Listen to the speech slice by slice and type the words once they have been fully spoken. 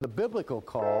The biblical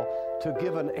call to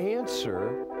give an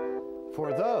answer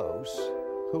for those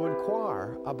who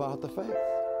inquire about the faith.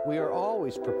 We are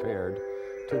always prepared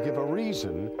to give a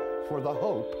reason for the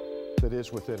hope that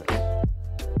is within us.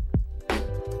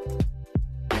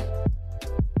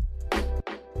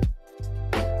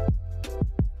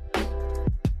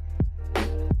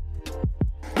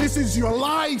 This is your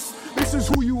life. This is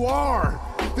who you are.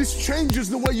 This changes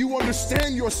the way you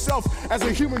understand yourself as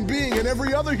a human being and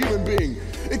every other human being.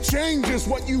 It changes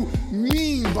what you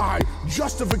mean by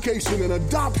justification and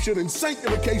adoption and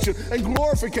sanctification and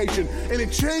glorification. And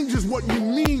it changes what you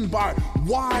mean by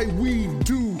why we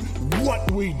do what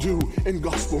we do in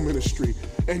gospel ministry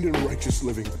and in righteous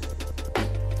living.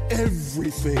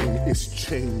 Everything is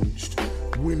changed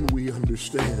when we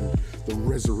understand the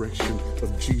resurrection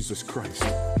of Jesus Christ.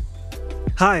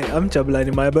 Hi, I'm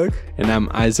Jabulani Mayberg. And I'm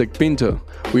Isaac Pinto.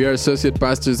 We are associate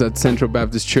pastors at Central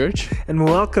Baptist Church. And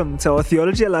welcome to our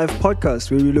Theology Alive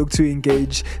podcast, where we look to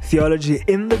engage theology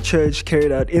in the church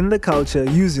carried out in the culture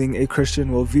using a Christian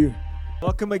worldview.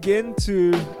 Welcome again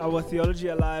to our Theology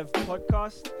Alive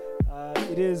podcast.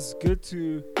 It is good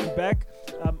to be back.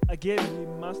 Again, we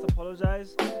must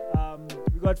apologize.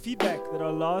 We got feedback that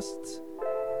our last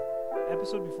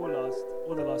episode before last,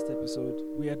 or the last episode,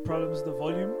 we had problems with the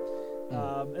volume.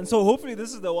 And so hopefully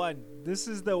this is the one. This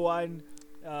is the one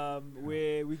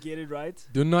where we get it right.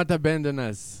 Do not abandon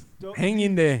us. Hang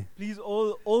in there. Please,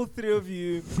 all three of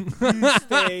you, please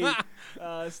stay.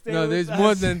 Stay. No, there's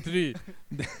more than three.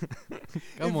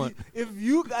 Come on. If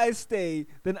you guys stay,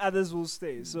 then others will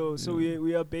stay. So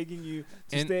we are begging you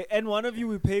to stay. And one of you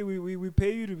we pay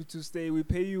you to stay. We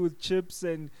pay you with chips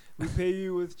and we pay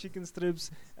you with chicken strips.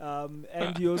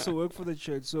 And you also work for the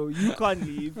church, so you can't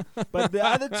leave. But the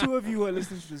other two of you who are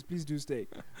listening to this, please do stay.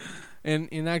 And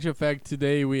in actual fact,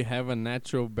 today we have a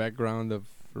natural background of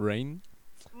rain.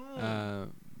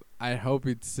 I hope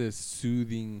it's a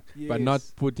soothing, but not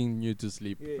putting you to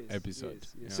sleep episode.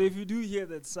 Yes. Yeah. So if you do hear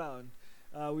that sound,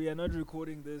 we are not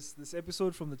recording this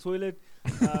episode from the toilet.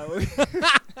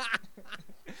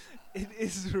 It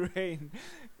is rain.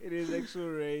 It is actual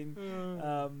rain.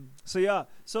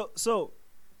 So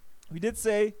we did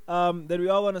say that we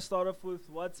all want to start off with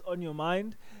what's on your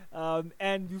mind.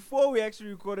 And before we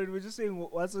actually recorded, we we're just saying,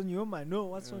 what's on your mind? No,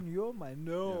 what's on your mind?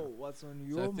 No, what's on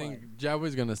your mind? I think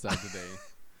Jabu going to start today.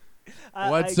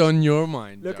 What's on your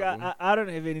mind? Look, I don't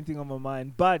have anything on my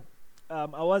mind, but I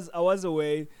was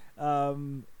away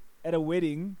at a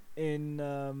wedding in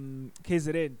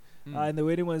KZN. And the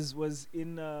wedding was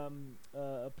in a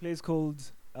place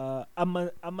called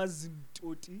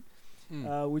Amazimtoti.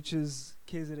 Which is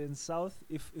KZN South.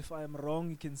 If I'm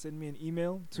wrong, you can send me an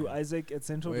email to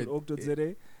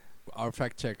isaac@central.org.za. Our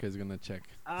fact checker is gonna check.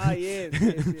 Yes.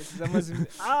 Man,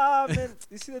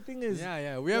 you see the thing is,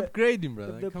 we upgrading,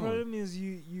 brother. The problem is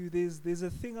there's a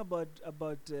thing about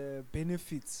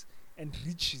benefits and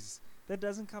riches that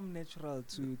doesn't come natural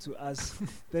to us.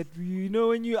 That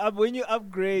when you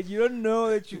upgrade, you don't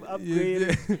know that you've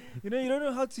upgraded. You don't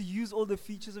know how to use all the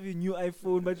features of your new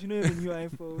iPhone, but you have a new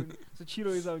iPhone. So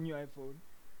Chiro is our new iPhone.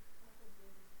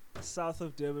 South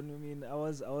of Durban. I mean, I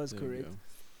was correct.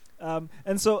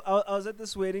 And so I was at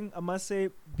this wedding. I must say,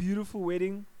 beautiful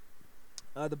wedding.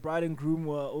 The bride and groom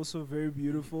were also very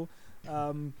beautiful.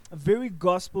 A very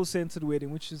gospel-centered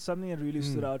wedding, which is something that really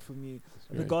stood out for me.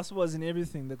 The gospel was in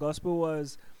everything. The gospel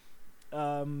was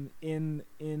they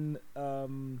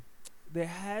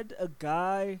had a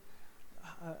guy,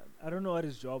 I don't know what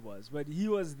his job was, but he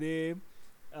was there,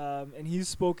 and he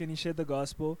spoke and he shared the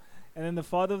gospel. And then the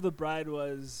father of the bride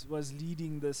was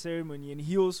leading the ceremony, and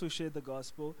he also shared the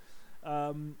gospel.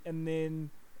 And then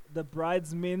the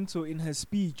bride's mentor in her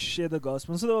speech shared the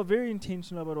gospel. And so they were very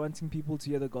intentional about wanting people to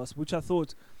hear the gospel, which I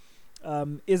thought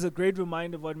is a great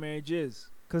reminder of what marriage is.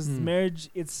 Because marriage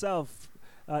itself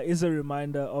is a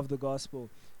reminder of the gospel,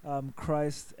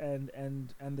 Christ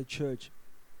and the church.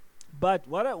 But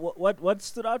what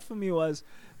stood out for me was,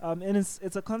 and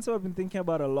it's a concept I've been thinking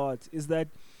about a lot, is that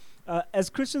as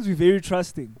Christians we're very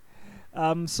trusting.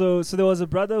 So there was a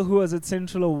brother who was at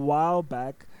Central a while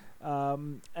back,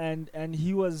 and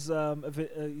he was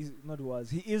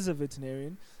he is a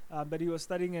veterinarian, but he was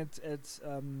studying at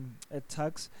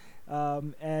Tux,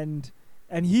 and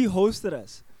he hosted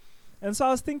us. And so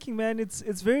I was thinking, man,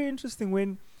 it's very interesting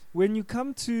when you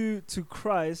come to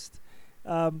Christ,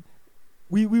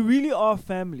 we really are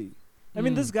family. I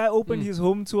mean, this guy opened his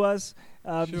home to us.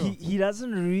 He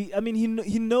doesn't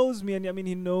he knows me, and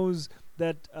he knows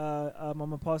that I'm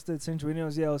a pastor at Central. When I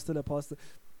was here, I was still a pastor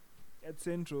at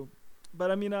Central. But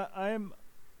I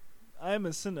am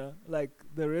a sinner like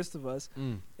the rest of us,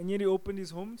 and yet He opened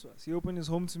His home to us. He opened His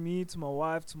home to me, to my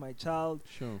wife, to my child.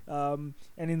 Sure. And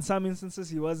in some instances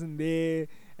He wasn't there,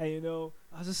 and I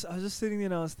was just sitting there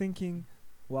and I was thinking,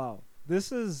 wow,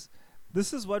 this is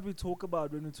what we talk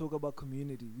about when we talk about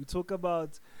community. We talk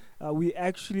about we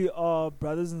actually are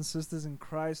brothers and sisters in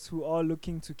Christ who are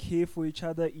looking to care for each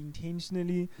other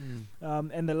intentionally,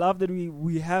 and the love that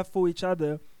we have for each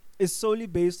other is solely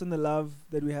based on the love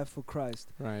that we have for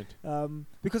Christ. Right.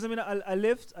 Because I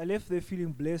left there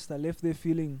feeling blessed. I left there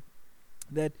feeling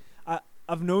that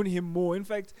I've known Him more. In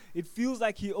fact, it feels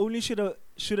like He only should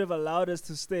have allowed us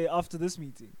to stay after this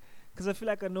meeting, because I feel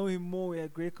like I know Him more. We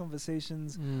had great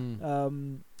conversations.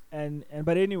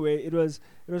 But anyway, it was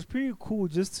pretty cool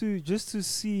just to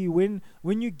see when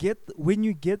you get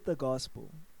the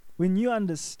gospel, when you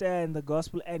understand the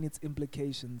gospel and its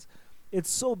implications. It's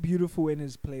so beautiful when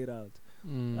it's played out.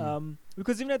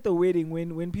 Because even at the wedding,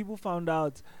 when people found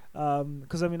out,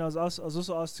 because I was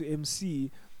also asked to MC,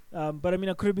 but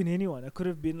I could have been anyone. I could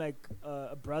have been like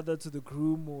a brother to the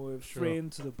groom or a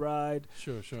friend to the bride.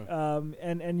 Sure.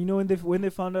 And when they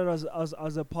found out I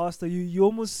was a pastor, you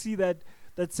almost see that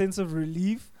sense of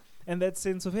relief and that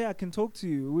sense of, hey, I can talk to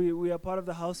you. We are part of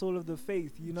the household of the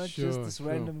faith. You're not just this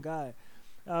random guy.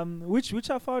 Which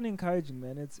I found encouraging,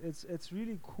 man. It's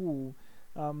really cool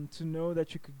to know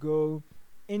that you could go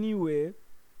anywhere,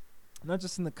 not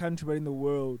just in the country but in the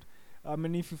world.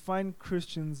 And if you find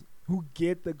Christians who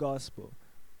get the gospel,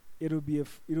 it'll be a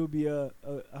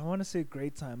I want to say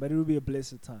great time, but it'll be a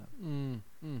blessed time.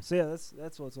 So yeah,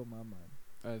 that's what's on my mind.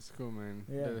 That's cool, man.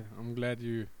 Yeah. I'm glad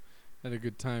you had a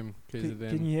good time.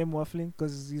 Can you hear him waffling?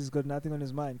 Because he's got nothing on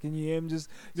his mind. Can you hear him just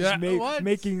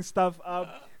making stuff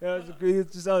up? It's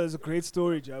a great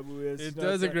story, Jabu. It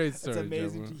does a great story. It's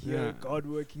amazing Jabu. to hear God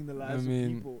working the lives of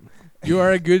people. You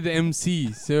are a good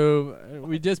MC, so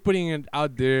we're just putting it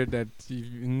out there that if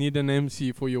you need an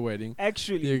MC for your wedding,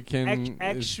 actually, you can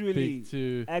actually.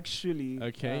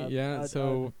 Okay,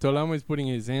 so Tolamo is putting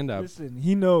his hand up. Listen,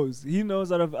 he knows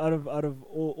out of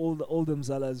all the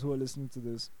Mzalas who are listening to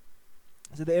this.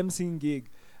 So the MCing gig,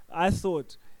 I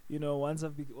thought, once I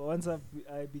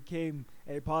became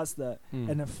a pastor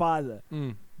and a father,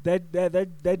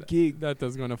 that gig that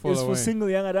is gonna fall is away. for single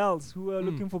young adults who are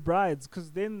looking for brides,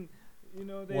 because then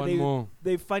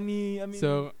they funny.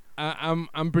 So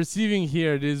I'm perceiving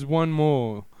here there's one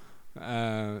more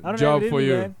job for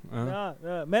you.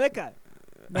 No, Malachi.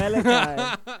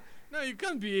 No, you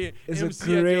can't be it's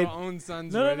MC at your own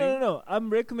son's wedding. No. I'm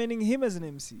recommending him as an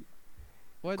MC.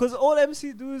 What? Because all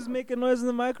MC do is make a noise in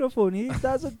the microphone. He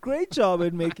does a great job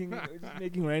at making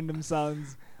random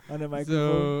sounds on a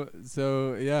microphone.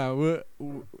 So yeah,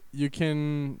 you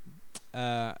can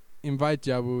invite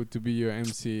Jabu to be your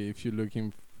MC if you're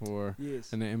looking for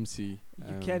an MC.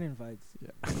 You can invite.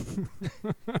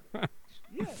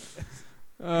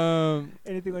 Yeah.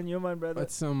 Anything on your mind, brother?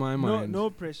 What's on my mind? No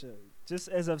pressure. Just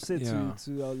as I've said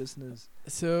to our listeners.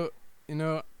 So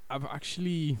I've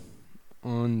actually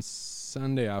on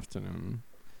Sunday afternoon,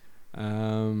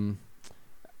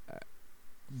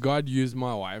 God used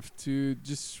my wife to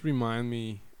just remind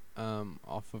me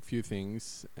of a few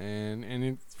things, and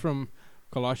it's from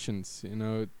Colossians,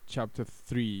 chapter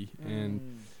 3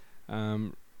 and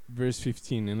verse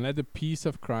 15. And let the peace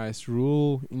of Christ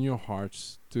rule in your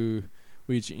hearts, to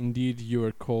which indeed you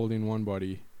are called in one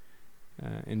body,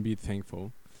 and be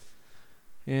thankful.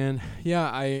 And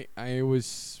I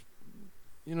was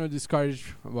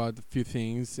discouraged about a few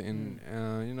things, and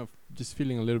just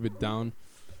feeling a little bit down,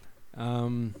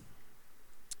 and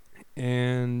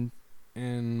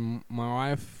my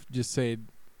wife just said,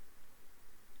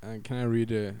 can I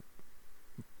read a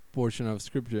portion of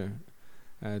scripture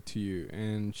to you?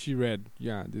 And she read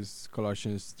this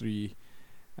Colossians 3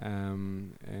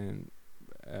 and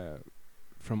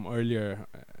from earlier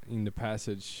in the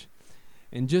passage.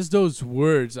 And just those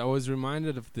words, I was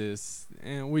reminded of this,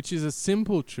 and which is a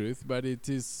simple truth, but it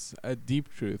is a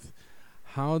deep truth.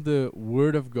 How the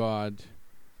Word of God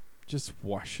just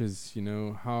washes,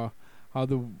 how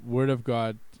the Word of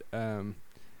God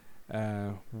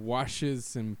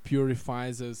washes and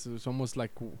purifies us. It's almost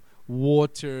like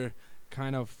water,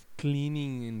 kind of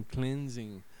cleaning and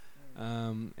cleansing,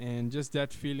 and just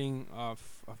that feeling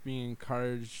of being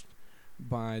encouraged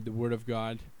by the Word of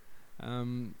God.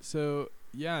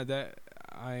 That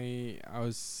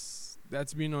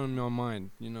that's been on my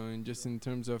mind, and just in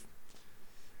terms of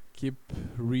keep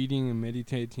reading and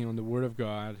meditating on the Word of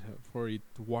God, for it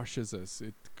washes us,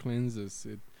 it cleanses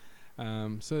it.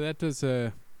 So that is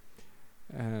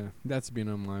that's been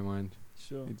on my mind.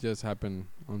 Sure. It just happened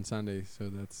on Sunday, so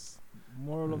that's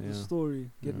moral of the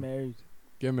story: get married.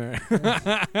 Get married.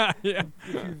 Yeah.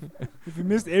 If you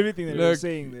missed everything that you're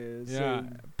saying there. Yeah.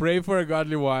 Pray for a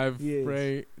godly wife. Yes.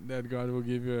 Pray that God will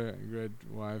give you a great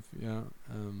wife. Yeah.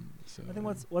 So I think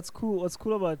what's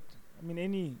cool about, I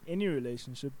mean, any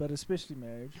relationship, but especially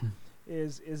marriage,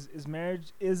 is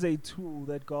marriage is a tool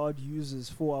that God uses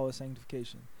for our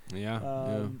sanctification.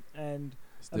 Yeah. And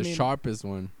it's the sharpest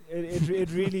one.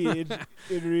 It really it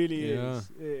really Yeah.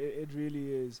 is. It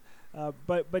really is.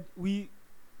 But we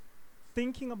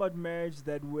thinking about marriage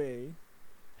that way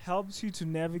helps you to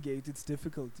navigate its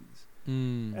difficulties.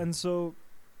 And so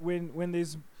when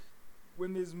there's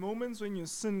moments when your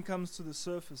sin comes to the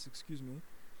surface,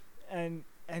 and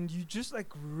you just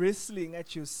like wrestling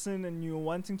at your sin and you're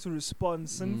wanting to respond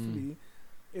sinfully,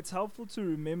 it's helpful to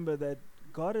remember that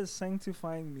God is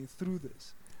sanctifying me through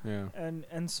this. Yeah.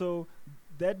 And so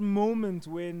that moment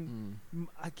when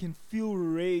I can feel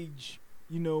rage,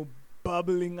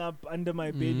 bubbling up under my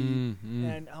belly,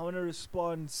 and I want to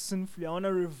respond sinfully. I want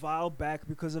to revile back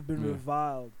because I've been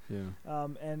reviled. Yeah.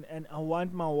 And I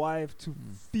want my wife to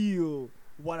feel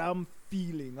what I'm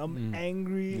feeling. I'm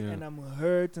angry and I'm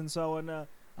hurt, and so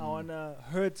I wanna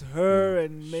hurt her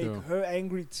and make her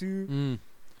angry too.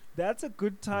 That's a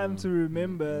good time to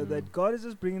remember that God is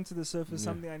just bringing to the surface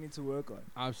something I need to work on.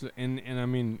 Absolutely. And I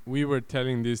mean, we were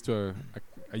telling this to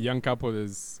a young couple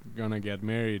that's gonna get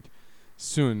married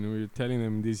soon. We were telling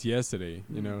them this yesterday.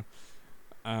 You're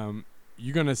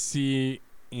gonna see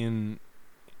in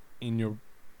your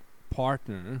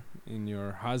partner, in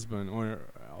your husband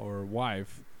or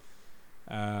wife,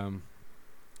 they're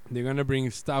gonna bring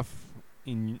stuff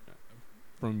in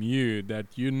from you that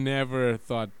you never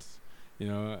thought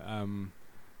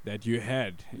that you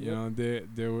had.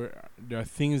 There are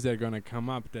things that are gonna come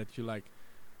up that you're like,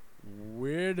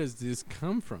 where does this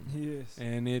come from? Yes.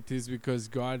 And it is because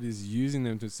God is using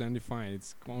them to sanctify.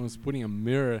 It's almost putting a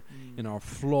mirror in our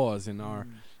flaws, in our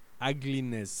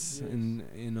ugliness, in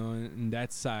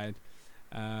that side.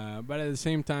 But at the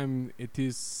same time, it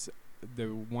is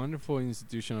the wonderful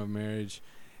institution of marriage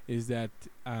is that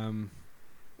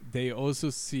they also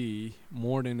see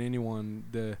more than anyone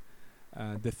the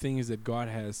things that God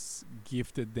has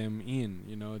gifted them in.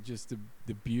 Just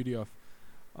the beauty of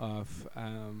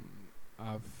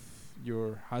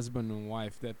your husband and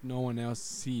wife that no one else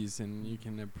sees, and you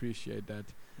can appreciate that.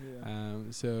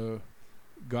 So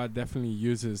God definitely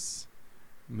uses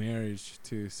marriage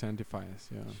to sanctify us.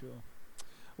 Yeah. Sure.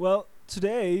 Well,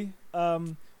 today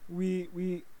we're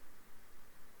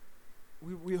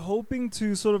hoping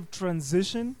to sort of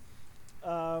transition.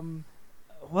 Well,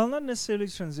 not necessarily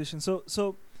transition.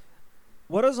 So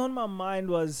what was on my mind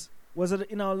was that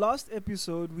in our last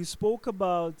episode we spoke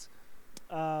about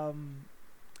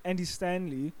Andy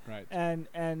Stanley, right? And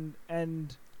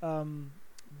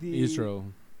the Israel.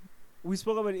 We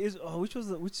spoke about Israel. Which was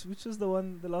the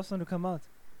last one to come out?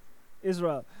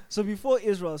 Israel. So before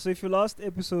Israel. So if your last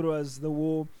episode was the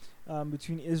war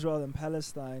between Israel and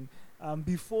Palestine,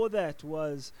 before that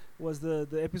was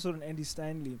the episode on Andy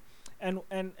Stanley, and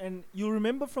you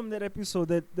remember from that episode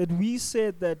that we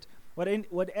said that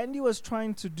what Andy was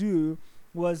trying to do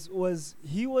was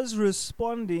he was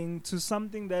responding to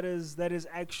something that is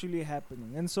actually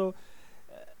happening, and so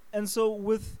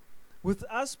with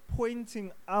us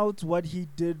pointing out what he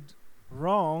did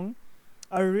wrong,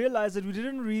 I realized that we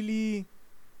didn't really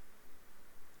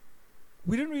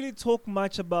talk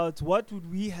much about what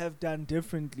would we have done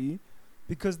differently,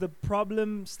 because the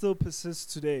problem still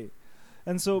persists today.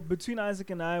 And so between Isaac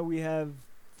and I, we have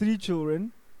 3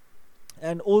 children,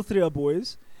 and all 3 are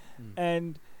boys,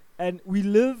 and we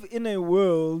live in a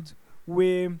world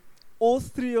where all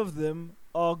 3 of them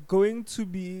are going to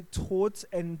be taught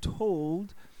and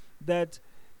told that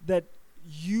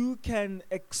you can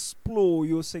explore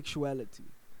your sexuality.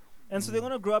 And so they're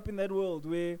going to grow up in that world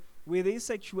where their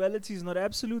sexuality is not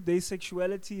absolute, their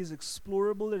sexuality is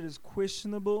explorable, it is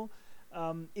questionable,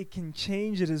 it can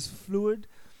change, it is fluid.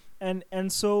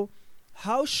 And so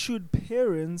how should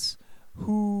parents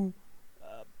whose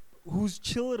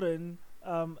children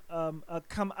come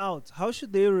out, how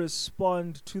should they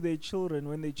respond to their children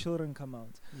when their children come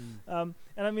out? And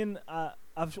I mean,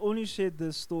 I've only shared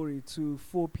this story to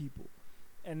 4 people,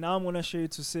 and now I'm going to share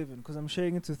it to 7, because I'm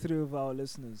sharing it to 3 of our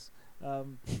listeners.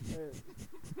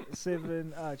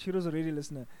 7, Chiro's already a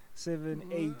listener. 7,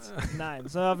 8, 9.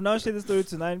 So I've now shared the story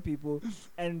to 9 people,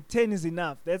 and 10 is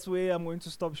enough. That's where I'm going to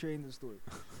stop sharing the story.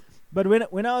 But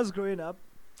when I was growing up,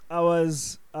 I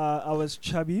was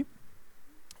chubby,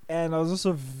 and I was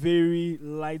also very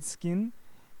light skinned,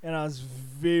 and I was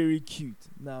very cute.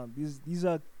 Now these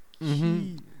are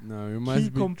No, you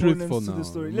must be components truthful to now. the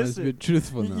story. You Listen, must be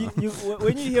truthful now.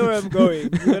 When you hear where I'm going,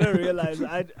 you're gonna realize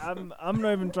I'm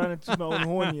not even trying to toot my own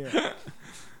horn here.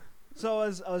 So I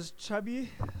was chubby,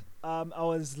 I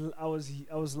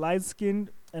was light skinned,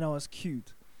 and I was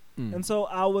cute, and so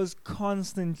I was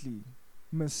constantly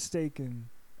mistaken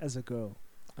as a girl.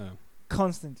 Oh.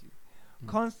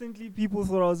 Constantly people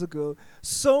thought I was a girl.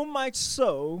 So much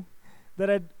so that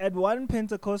at one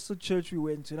Pentecostal church we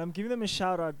went to, and I'm giving them a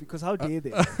shout out because how dare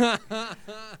they?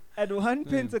 At one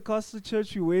Pentecostal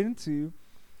church we went to,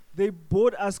 they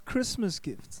bought us Christmas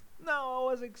gifts. Now I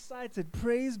was excited.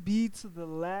 Praise be to the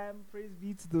Lamb. Praise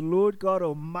be to the Lord God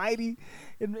Almighty.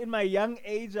 In my young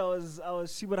age, I was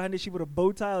Shibura a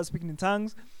bow tie. I was speaking in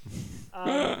tongues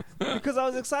because I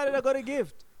was excited. I got a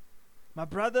gift. My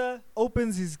brother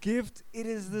opens his gift. It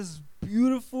is this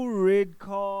beautiful red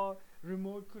car,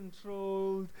 remote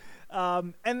controlled,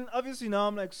 and obviously now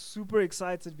I'm like super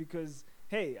excited because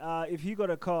hey, if he got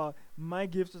a car, my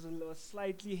gift was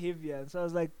slightly heavier, and so I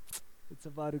was like, it's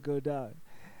about to go down.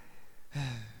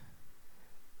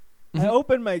 I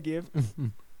opened my gift.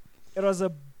 It was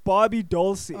a Barbie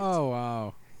doll set. Oh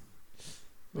wow!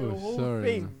 The whole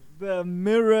thing. The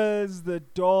mirrors, the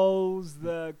dolls,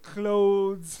 the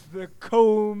clothes, the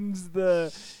combs,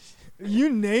 you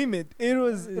name it. It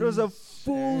was a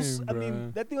full. I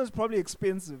mean, that thing was probably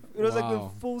expensive. It was like the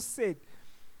full set.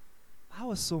 I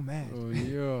was so mad. Oh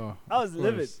yeah. I was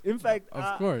livid. In fact,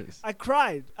 of course, I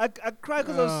cried. I cried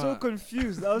because I was so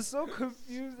confused. I was so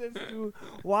confused as to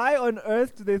why on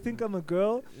earth do they think I'm a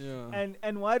girl? Yeah.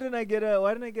 And why didn't I get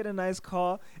a nice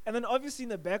car? And then obviously in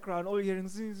the background, all you're hearing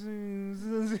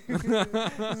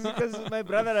because my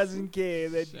brother doesn't care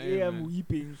that I'm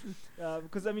weeping.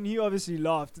 Because I mean he obviously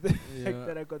laughed at the fact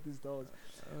that I got these dolls.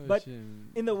 But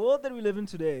in the world that we live in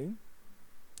today,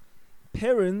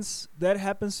 parents, that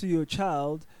happens to your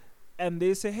child, and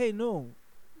they say, "Hey, no,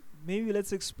 maybe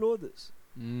let's explore this."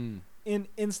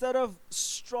 Instead of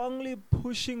strongly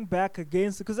pushing back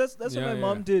against it, because that's what my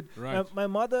mom did. Right. My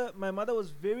mother was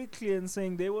very clear in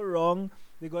saying they were wrong.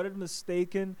 They got it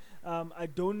mistaken. I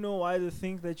don't know why they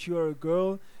think that you are a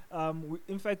girl.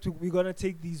 In fact, we're gonna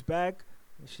take these back.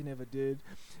 She never did,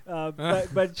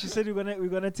 but she said we're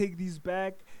gonna take these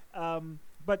back.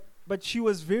 But she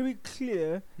was very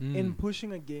clear in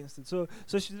pushing against it. So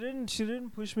she didn't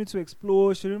push me to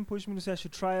explore. She didn't push me to say I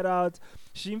should try it out.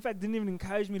 She in fact didn't even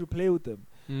encourage me to play with them.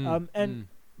 And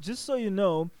just so you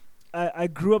know, I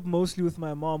grew up mostly with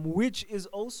my mom, which is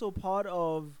also part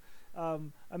of.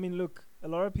 I mean, look, a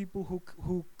lot of people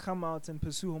who come out and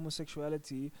pursue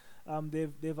homosexuality,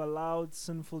 they've allowed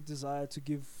sinful desire to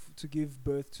give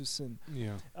birth to sin.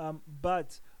 Yeah.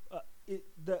 But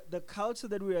the culture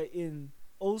that we are in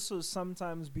also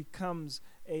sometimes becomes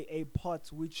a pot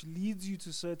which leads you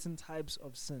to certain types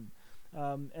of sin,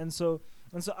 and so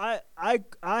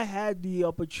I had the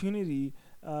opportunity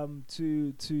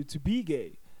to be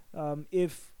gay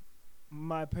if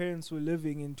my parents were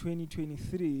living in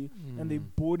 2023 and they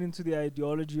bought into the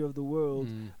ideology of the world.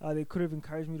 They could have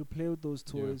encouraged me to play with those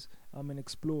toys and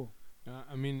explore.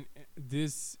 I mean,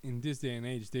 in this day and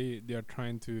age, they are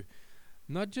trying to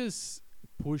not just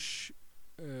push.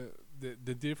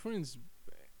 The difference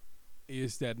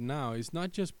is that now it's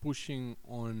not just pushing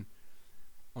on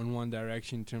one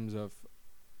direction in terms of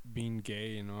being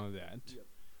gay and all that,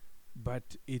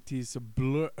 but it is a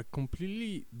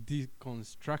completely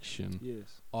deconstruction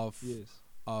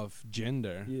of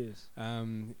gender. Yes.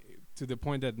 To the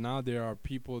point that now there are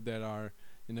people that are,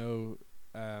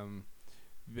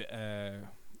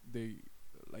 they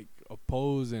like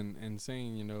oppose and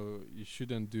saying, you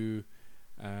shouldn't do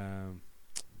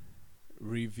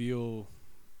reveal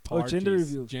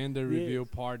parties, gender reveal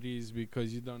parties,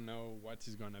 because you don't know what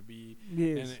is gonna be,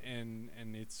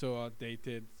 and it's so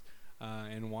outdated,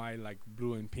 and why like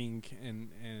blue and pink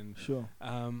and sure.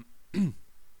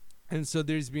 And so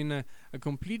there's been a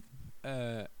complete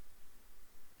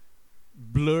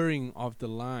blurring of the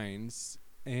lines,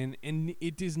 and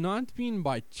it is not been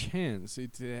by chance.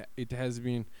 It has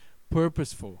been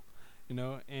purposeful,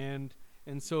 and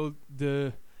so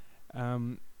the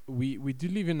we do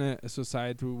live in a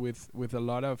society with a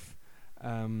lot of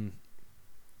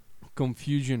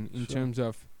confusion in terms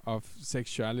of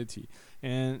sexuality,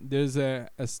 and there's a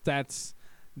stats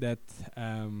that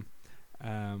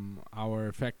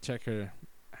our fact checker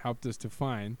helped us to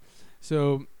find.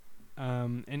 So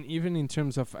and even in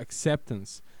terms of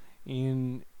acceptance,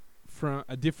 from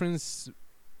a difference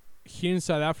here in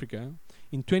South Africa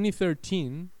in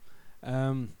 2013,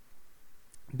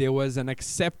 there was an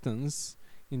acceptance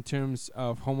in terms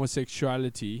of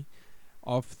homosexuality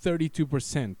of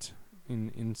 32%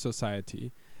 in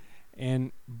society,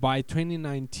 And by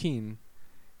 2019,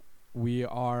 we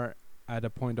are at a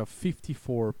point of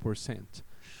 54%.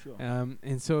 Sure.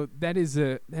 And so that is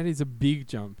a big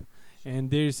jump,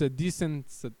 and there's a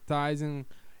desensitizing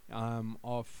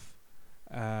of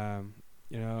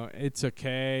it's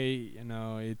okay,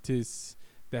 it is,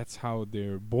 that's how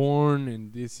they're born,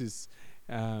 and this is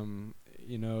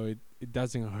it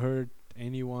doesn't hurt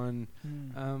anyone.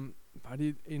 But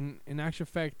it in actual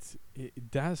fact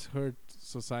it does hurt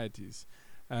societies.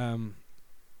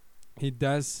 It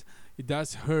does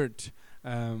hurt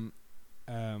the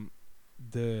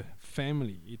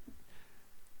family.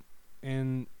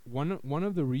 And one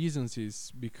of the reasons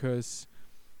is because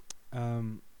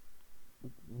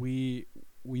we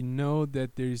know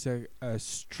that there is a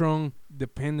strong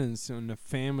dependence on the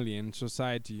family and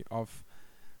society of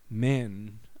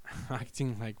men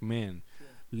acting like men,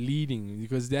 leading,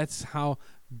 because that's how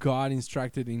God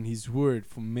instructed in His Word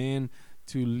for men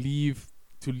to lead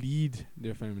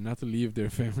their family, not to leave their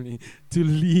family, to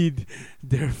lead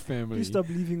their family. Please stop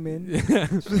leaving men.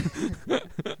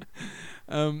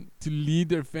 To lead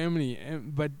their family,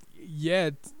 but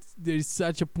yet there is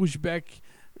such a pushback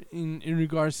in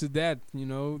regards to that.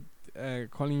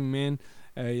 Calling men,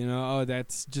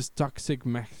 that's just toxic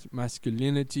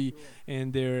masculinity,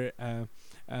 and they're.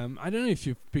 I don't know if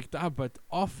you've picked up, but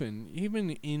often,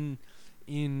 even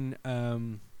in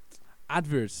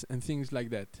adverts and things like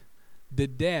that, the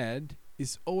dad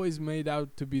is always made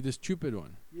out to be the stupid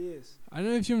one. Yes. I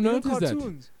don't know if you've noticed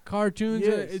cartoons. that. Cartoons.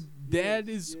 Yes. Dad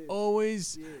is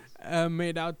always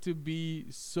made out to be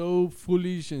so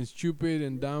foolish and stupid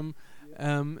and dumb.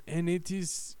 And it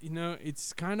is,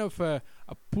 it's kind of a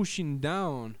pushing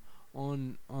down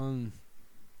on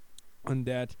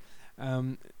that.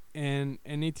 And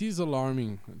it is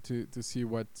alarming to see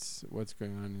what's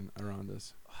going on around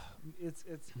us. It's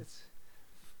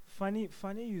funny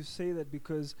you say that,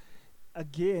 because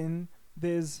again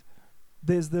there's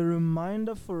the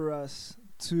reminder for us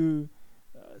to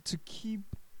keep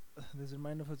there's a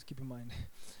reminder for us to keep in mind.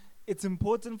 It's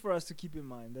important for us to keep in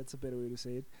mind, that's a better way to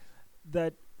say it,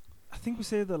 that I think we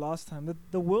said the last time,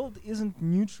 that the world isn't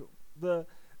neutral. The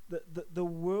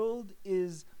world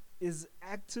is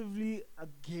actively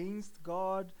against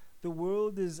God. The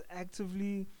world is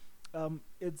actively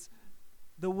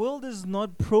the world is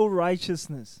not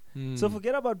pro-righteousness. So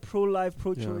forget about pro-life,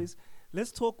 pro-choice.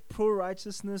 Let's talk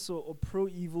pro-righteousness or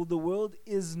pro-evil. The world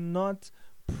is not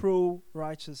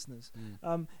pro-righteousness.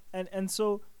 And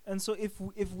so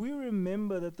if we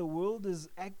remember that the world is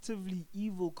actively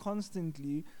evil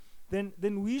constantly,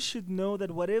 then we should know that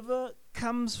whatever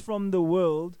comes from the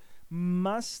world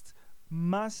must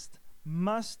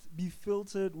be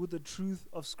filtered with the truth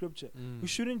of Scripture. We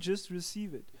shouldn't just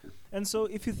receive it. And so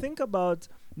if you think about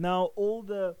now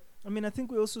I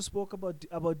think we also spoke about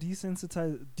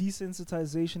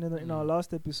desensitization in our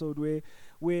last episode,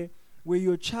 where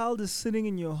your child is sitting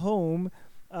in your home,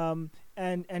 so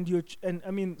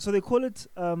they call it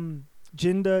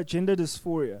gender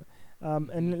dysphoria.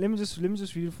 And let me just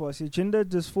read it for us here. Gender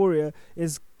dysphoria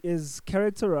is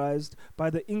characterized by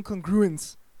the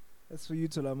incongruence. That's for you,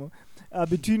 Tolamo.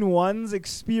 Between one's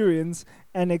experience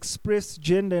and expressed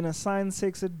gender and assigned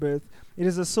sex at birth. It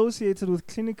is associated with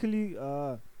clinically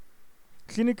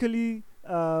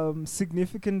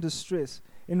significant distress.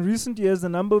 In recent years, the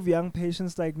number of young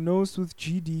patients diagnosed with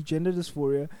GD, gender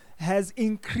dysphoria, has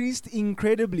increased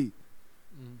incredibly.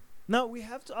 Now, we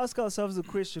have to ask ourselves the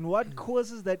question, what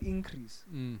causes that increase?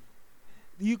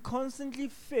 You constantly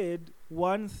fed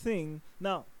one thing.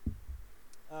 Now,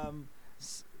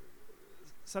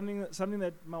 something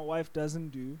that my wife doesn't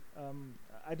do,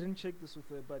 I didn't check this with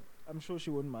her, but I'm sure she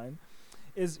wouldn't mind,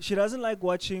 is she doesn't like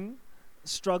watching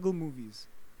struggle movies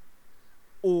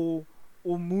or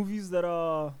movies that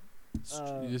are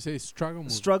you say struggle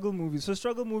movies? Struggle movies. So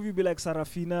struggle movie be like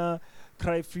Sarafina,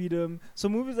 Cry Freedom. So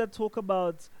movies that talk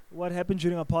about what happened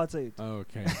during apartheid. Oh,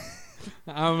 okay.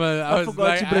 I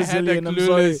forgot you Brazilian. I'm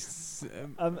sorry.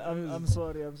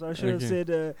 I'm sorry. I should have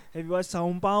said, have you watched Sao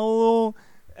Paulo?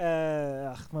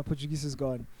 My Portuguese is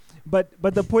gone. But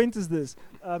the point is this: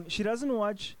 she doesn't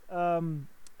watch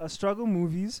struggle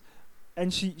movies,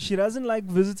 and she doesn't like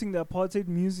visiting the apartheid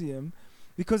museum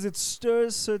because it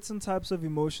stirs certain types of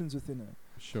emotions within her.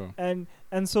 Sure. And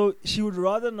so she would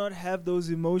rather not have those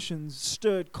emotions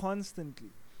stirred constantly.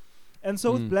 And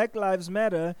so with Black Lives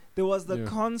Matter, there was the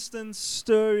constant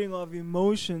stirring of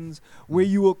emotions where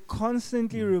you were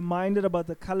constantly reminded about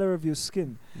the color of your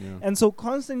skin. Yeah. And so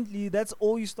constantly, that's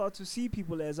all you start to see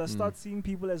people as. I start seeing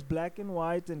people as black and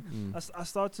white, and I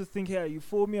start to think, hey, are you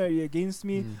for me? Are you against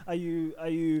me? Are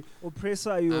you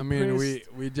oppressor? Are you oppressed? I mean,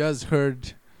 we just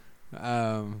heard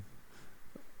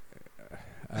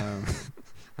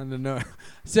I don't know,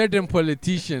 certain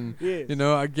politician, Yes.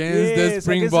 against the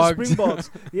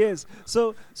Springboks. Yes.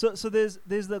 So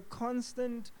there's the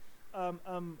constant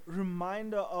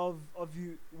reminder of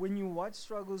you when you watch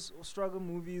struggle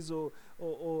movies or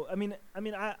I mean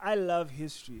I love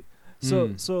history. So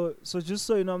just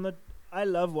so you know, I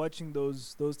love watching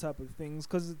those type of things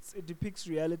because it depicts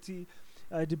reality.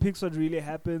 It depicts what really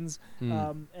happens,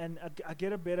 and I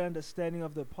get a better understanding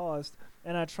of the past,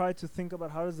 and I try to think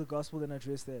about how does the gospel then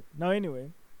address that. Now,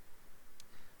 anyway,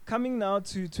 coming now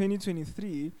to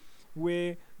 2023,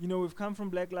 where we've come from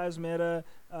Black Lives Matter.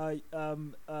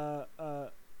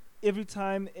 Every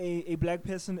time a black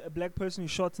person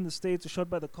is shot in the States or shot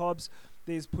by the cops,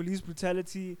 there's police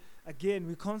brutality. Again,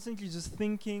 we're constantly just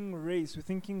thinking race. We're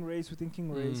thinking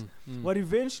race. What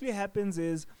eventually happens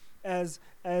is, as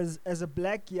a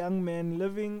black young man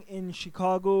living in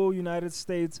Chicago, United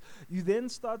States, you then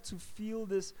start to feel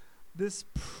this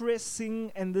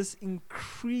pressing and this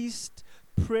increased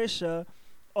pressure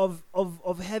of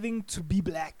having to be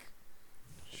black.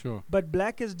 Sure. But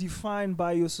black is defined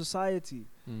by your society.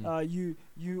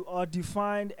 You are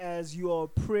defined as you are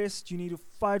oppressed. You need to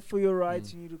fight for your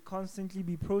rights. You need to constantly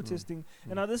be protesting.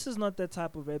 And now this is not that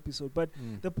type of episode. But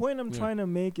the point I'm trying to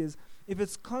make is, if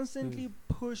it's constantly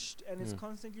pushed and it's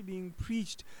constantly being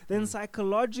preached, then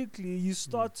psychologically you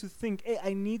start to think, hey,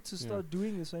 I need to start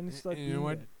doing this. I need to start doing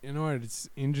that. You know what? It's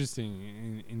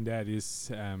interesting in that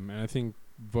is, and I think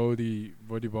Vodi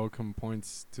Balcom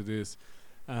points to this.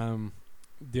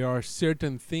 There are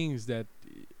certain things that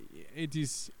it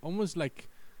is almost like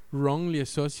wrongly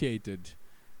associated,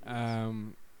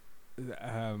 in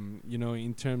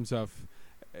terms of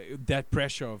that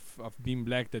pressure of being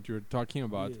black that you're talking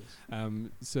about. Yes.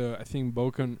 So I think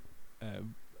Balcom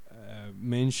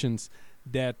mentions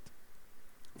that,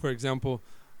 for example,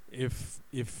 if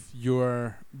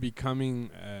you're becoming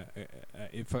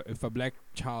if a black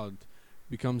child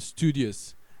becomes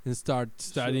studious and start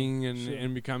studying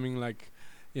and becoming like,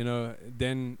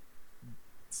 then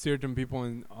certain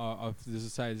people of the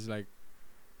society is like,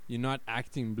 you're not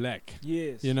acting black.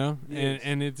 Yes. Yes.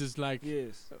 And it's just like,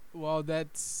 yes. Well,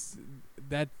 that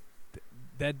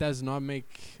does not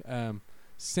make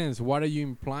sense. What are you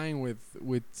implying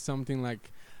with something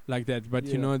like that? But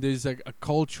there's like a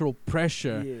cultural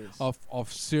pressure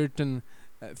of certain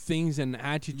things and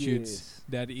attitudes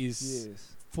that is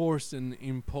forced and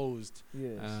imposed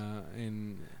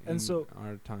in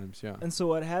our times. And so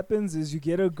what happens is you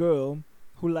get a girl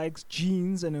who likes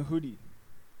jeans and a hoodie,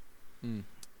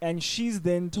 and she's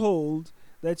then told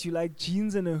that you like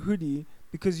jeans and a hoodie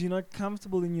because you're not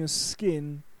comfortable in your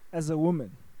skin as a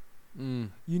woman. You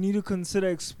need to consider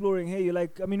exploring. Hey,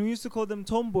 we used to call them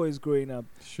tomboys growing up.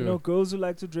 Sure. Girls who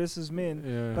like to dress as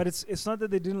men. But it's not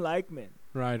that they didn't like men.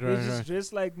 Right. They just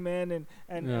dressed like men,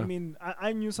 and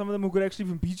I knew some of them who could actually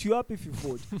even beat you up if you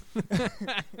fought.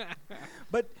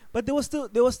 But they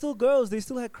were still girls. They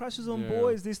still had crushes on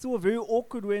boys. They still were very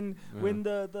awkward when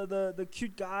the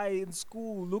cute guy in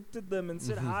school looked at them and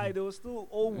said hi. They were still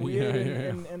all weird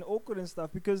and awkward and stuff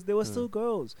because they were still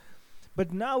girls.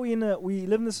 But now we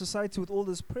live in a society with all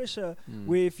this pressure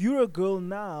where if you're a girl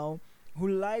now who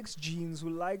likes jeans, who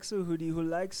likes a hoodie, who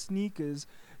likes sneakers,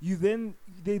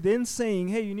 they then saying,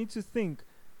 hey, you need to think,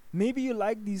 maybe you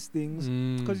like these things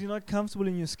because you're not comfortable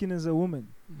in your skin as a woman.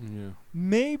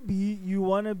 Maybe you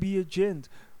want to be a gent.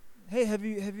 Hey, have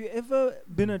you ever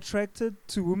been attracted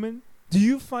to women? Do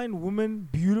you find women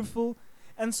beautiful?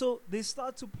 And so they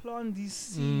start to plant these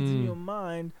seeds in your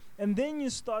mind, and then you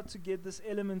start to get this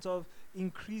element of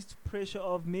increased pressure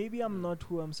of maybe I'm not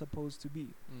who I'm supposed to be.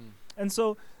 And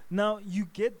so now you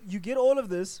get all of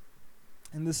this,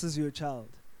 and this is your child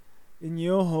in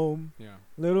your home,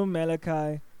 little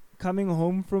Malachi, coming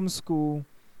home from school,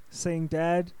 saying,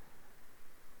 "Dad,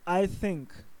 I think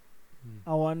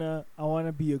I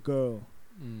wanna be a girl."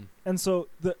 And so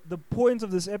the point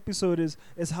of this episode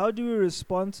is how do we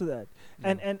respond to that?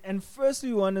 And firstly,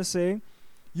 we want to say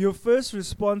your first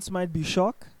response might be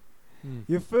shock.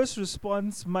 Your first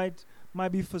response might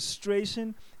be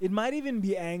frustration. It might even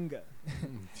be anger.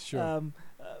 Sure.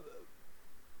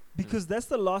 Because that's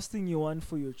the last thing you want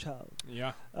for your child.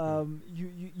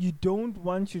 You don't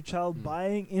want your child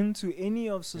buying into any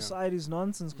of society's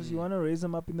nonsense because you want to raise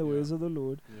them up in the ways of the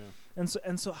Lord.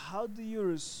 And so how do you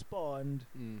respond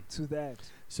to that?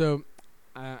 So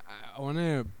I want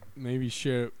to maybe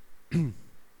share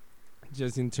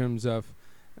just in terms of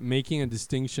making a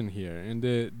distinction here. And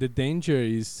the danger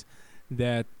is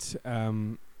that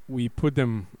we put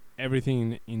them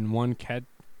everything in one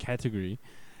category.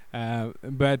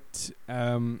 But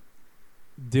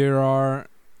there are,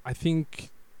 I think,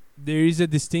 there is a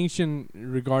distinction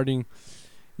regarding,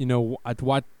 at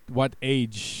what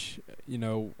age,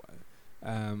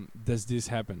 does this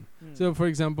happen. So, for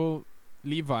example,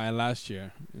 Levi last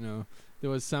year, there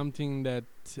was something that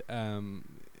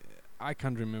I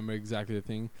can't remember exactly the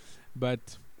thing,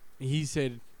 but he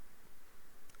said,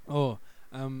 "Oh,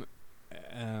 I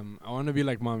want to be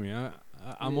like mommy.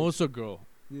 I'm also a girl,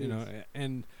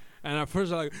 and at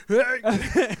first I'm like,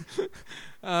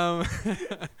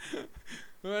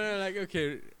 but I'm like,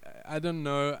 okay, I don't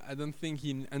know. I don't think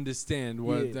he understand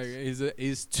what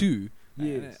is two.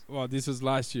 Yes. Well, this was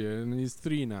last year, and he's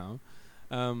 3 now,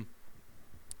 and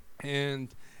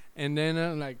then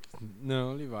I'm like,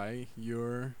 no, Levi,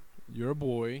 you're a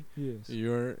boy. Yes.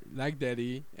 You're like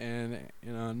daddy, and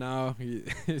now he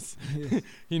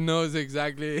he knows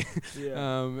exactly.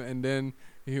 And then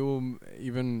he will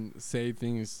even say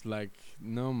things like,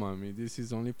 "No, mommy, this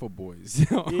is only for boys."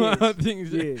 Yes.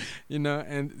 Things,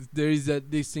 and there is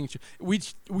that distinction,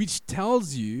 which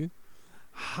tells you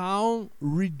how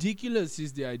ridiculous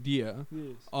is the idea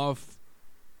of,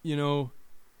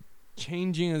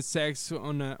 changing a sex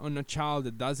on a child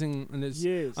that doesn't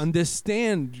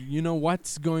understand,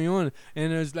 what's going on,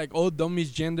 and it's like, oh, don't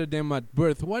misgender them at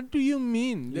birth. What do you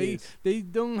mean? They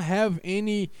don't have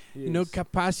any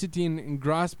capacity and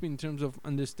grasp in terms of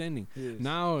understanding.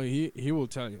 Now he will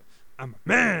tell you, I'm a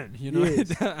man,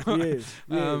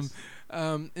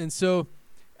 and so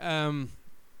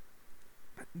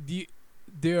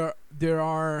there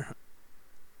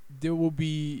will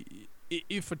be,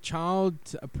 if a child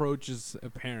approaches a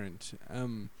parent,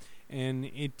 and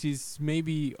it is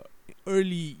maybe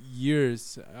early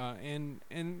years, and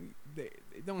they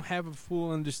don't have a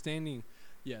full understanding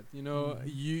yet,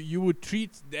 you would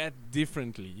treat that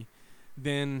differently,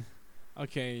 then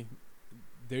okay,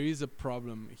 there is a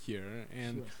problem here,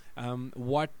 and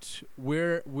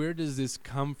where does this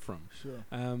come from?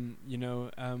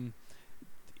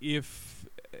 If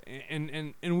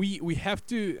and we have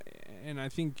to, and I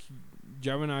think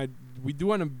Jav and I, we do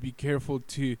want to be careful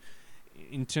to,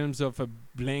 in terms of a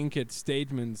blanket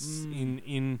statements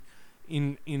in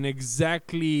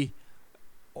exactly,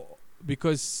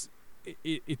 because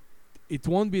it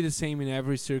won't be the same in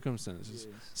every circumstances.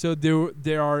 So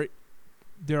there are,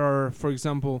 for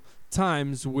example,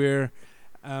 times where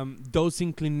those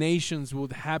inclinations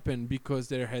would happen because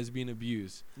there has been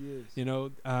abuse.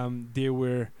 They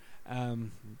were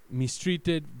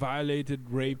mistreated, violated,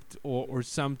 raped, or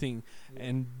something,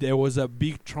 and there was a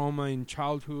big trauma in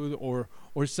childhood or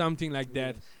something like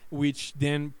that, which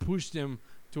then pushed them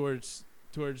towards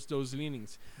those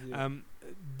leanings.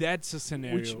 That's a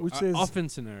scenario, which is often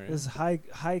scenario. There's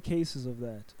high cases of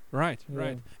that. Right.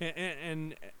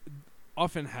 And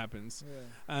often happens.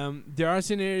 There are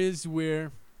scenarios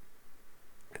where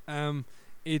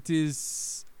it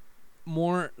is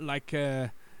more like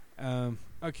a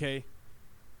okay,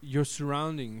 your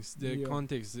surroundings, the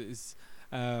context is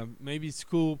maybe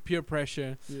school peer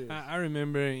pressure. I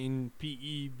remember in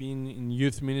PE being in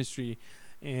youth ministry,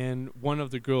 and one of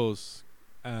the girls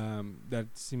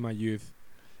that's in my youth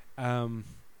came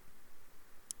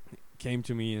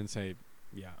to me and said,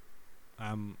 "Yeah,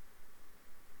 I'm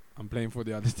playing for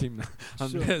the other team now.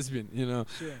 I'm lesbian,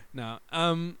 now."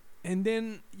 And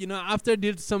then after I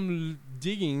did some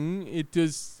digging, it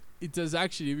was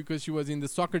actually because she was in the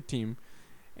soccer team,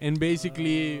 and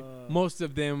basically most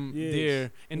of them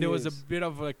there, and there was a bit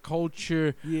of a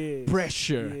culture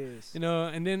pressure,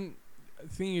 and then I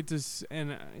think it was,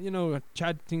 and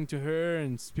chatting to her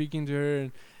and speaking to her,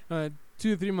 and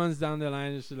 2-3 months down the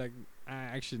line, it's like,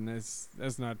 actually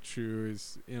that's not true.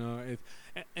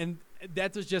 And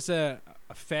that was just a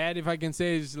fad, if I can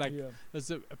say. It's like that's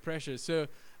a pressure. So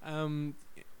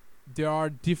there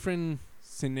are different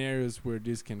scenarios where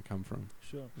this can come from.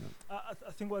 I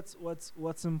think what's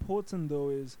important though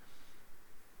is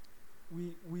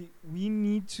we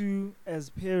need to, as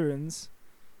parents,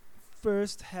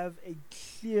 first have a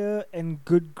clear and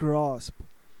good grasp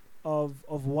of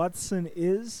what sin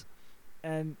is,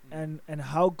 and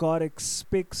how God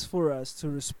expects for us to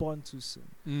respond to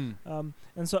sin.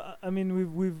 And so I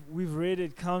mean we've read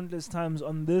it countless times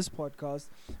on this podcast,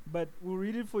 but we'll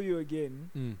read it for you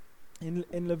again.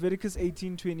 In Leviticus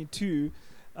 18:22,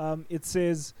 it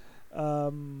says,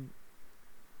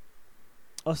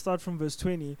 I'll start from verse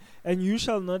 20. "And you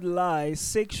shall not lie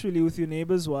sexually with your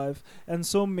neighbor's wife, and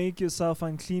so make yourself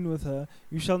unclean with her.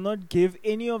 You shall not give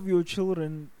any of your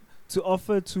children to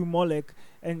offer to Molech,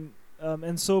 and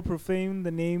so profane the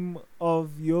name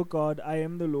of your God. I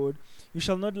am the Lord. You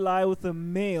shall not lie with a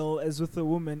male as with a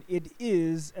woman. It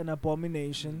is an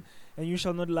abomination. And you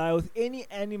shall not lie with any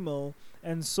animal,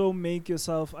 and so make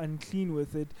yourself unclean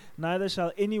with it. Neither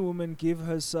shall any woman give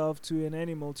herself to an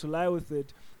animal to lie with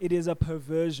it. It is a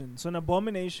perversion. So an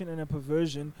abomination and a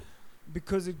perversion,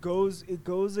 because it goes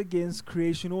against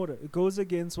creation order. It goes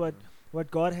against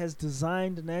what God has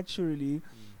designed naturally,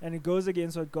 and it goes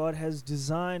against what God has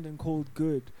designed and called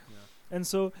good. And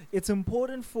so it's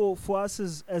important for us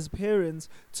as parents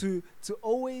to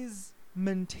always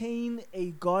maintain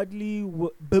a godly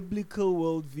biblical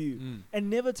worldview and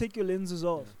never take your lenses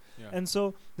off. And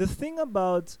so the thing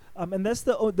about and that's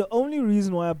the only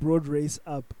reason why I brought race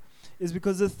up, is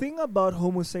because the thing about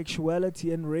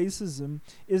homosexuality and racism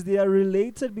is they are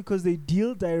related because they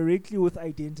deal directly with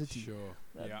identity.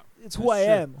 It's who I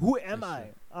am. Who am I?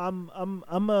 I'm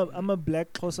a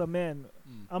black Xhosa man.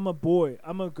 I'm a boy.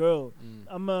 I'm a girl.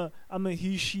 I'm a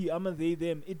he, she. I'm a they,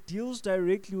 them. It deals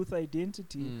directly with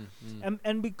identity.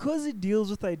 And because it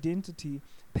deals with identity,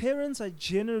 parents are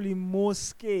generally more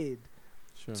scared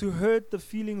to hurt the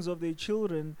feelings of their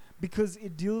children, because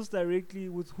it deals directly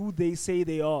with who they say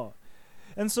they are.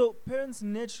 And so parents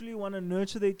naturally want to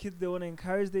nurture their kids. They want to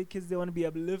encourage their kids. They want to be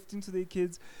uplifting to their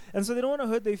kids. And so they don't want to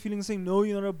hurt their feelings, saying, no,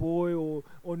 you're not a boy, or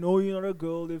no, you're not a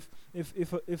girl.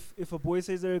 If a boy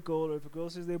says they're a girl, or if a girl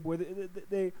says they're a boy,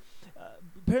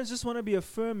 parents just want to be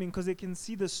affirming, because they can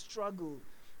see the struggle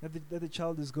that the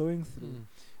child is going through.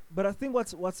 But I think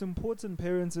what's important,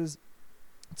 parents, is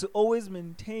to always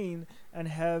maintain and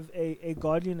have a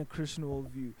godly and a Christian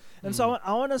worldview. And so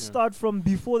I want to start from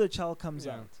before the child comes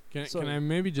out. Can I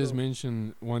maybe just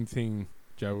mention one thing,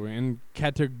 Jabu, and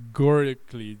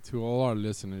categorically to all our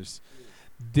listeners,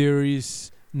 there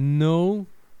is no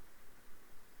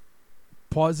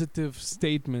positive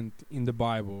statement in the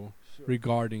Bible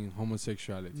regarding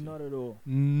homosexuality. Not at all.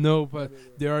 No, but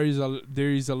there is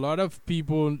a lot of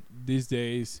people these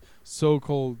days,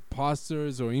 so-called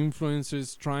pastors or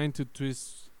influencers, trying to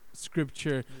twist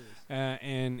scripture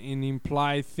and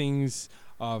imply things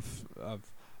of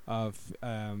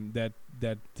that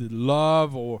the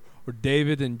love or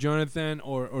David and Jonathan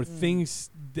or things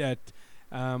that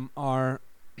are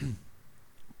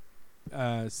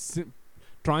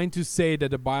trying to say that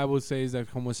the Bible says that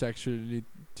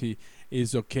homosexuality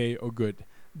is okay or good.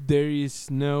 There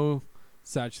is no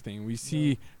such thing. We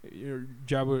see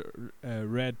Jabu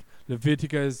read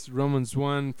Leviticus, Romans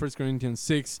 1, 1 Corinthians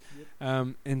 6,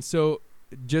 and so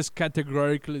just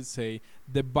categorically say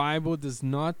the Bible does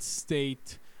not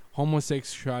state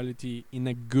homosexuality in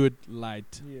a good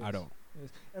light at all.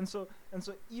 And so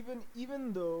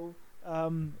even though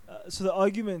so the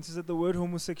argument is that the word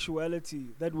homosexuality,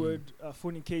 that word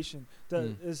fornication,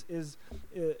 is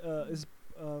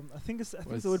I think it's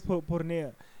the word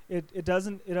porneia. It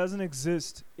doesn't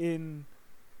exist in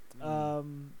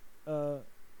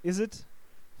is it?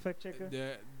 Fact checker.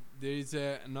 There is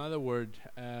another word.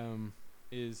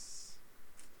 Is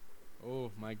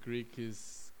my Greek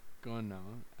is gone now.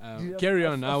 Carry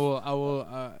on. I will.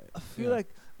 I feel like,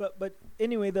 but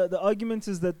anyway, the argument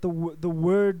is that the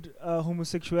word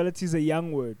homosexuality is a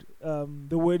young word.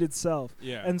 The word itself.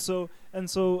 And so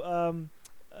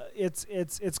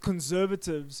it's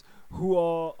conservatives who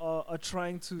are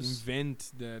trying to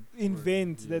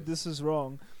invent that this is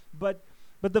wrong. But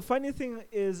the funny thing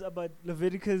is about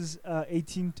Leviticus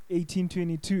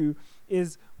 18:22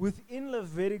 is within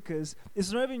Leviticus,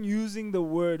 it's not even using the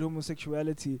word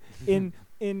homosexuality.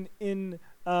 in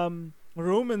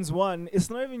Romans 1, it's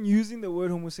not even using the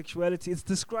word homosexuality. It's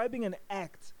describing an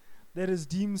act that is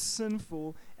deemed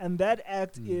sinful, and that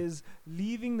act is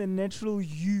leaving the natural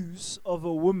use of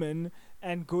a woman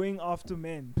and going after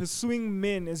men, pursuing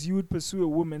men as you would pursue a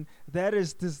woman. That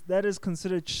is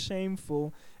considered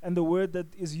shameful, and the word that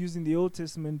is used in the Old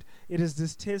Testament, it is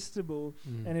detestable,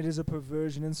 and it is a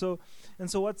perversion. And so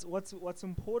what's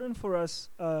important for us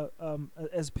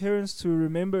as parents to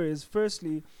remember is,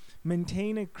 firstly,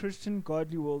 maintain a Christian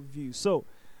godly worldview. So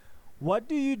what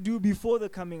do you do before the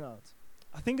coming out?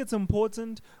 I think it's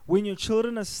important when your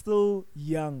children are still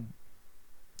young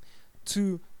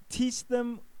to teach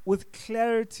them with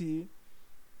clarity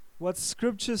what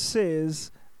Scripture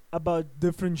says about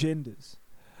different genders.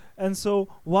 And so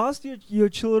whilst your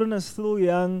children are still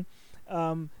young,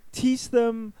 teach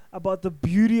them about the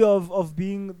beauty of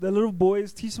being, the little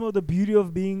boys, teach them about the beauty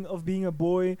of being a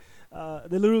boy. The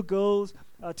little girls,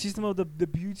 teach them about the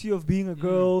beauty of being a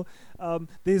girl.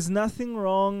 There's nothing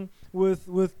wrong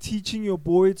with teaching your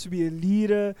boy to be a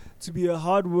leader, to be a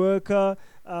hard worker,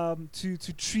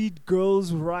 to treat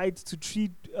girls right, to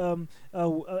treat I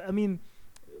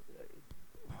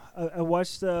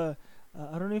watched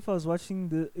I don't know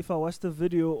if I watched the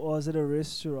video or I was at a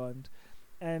restaurant,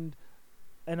 and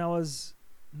I was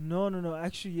No.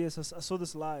 Actually, yes, I saw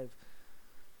this live.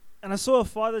 And I saw a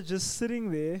father just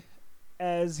sitting there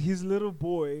as his little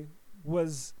boy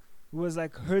was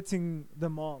like hurting the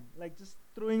mom. Like just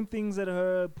throwing things at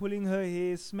her, pulling her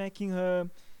hair, smacking her.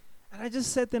 And I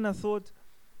just sat there and I thought,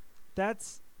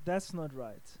 that's not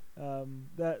right.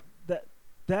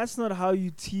 That's not how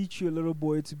you teach your little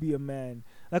boy to be a man.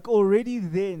 Like already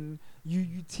then,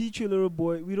 you teach your little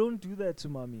boy, we don't do that to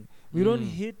mommy. We don't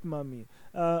hit mommy.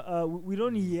 We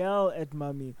don't yell at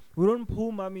mommy. We don't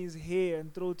pull mommy's hair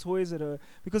and throw toys at her.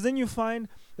 Because then you find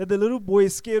that the little boy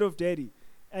is scared of daddy.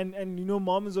 And you know,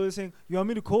 mom is always saying, you want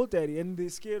me to call daddy? And they're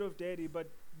scared of daddy, but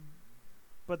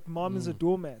mom is a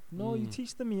doormat. No, you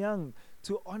teach them young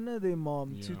to honor their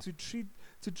mom,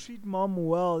 to treat mom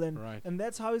well, and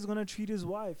that's how he's gonna treat his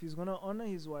wife. He's gonna honor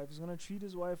his wife. He's gonna treat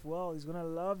his wife well. He's gonna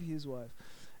love his wife,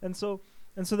 and so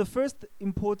the first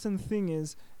important thing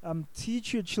is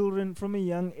teach your children from a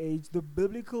young age the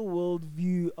biblical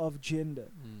worldview of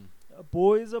gender. A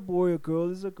boy is a boy, a girl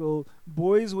is a girl.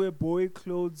 Boys wear boy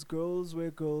clothes, girls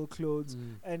wear girl clothes,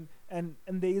 and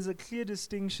there is a clear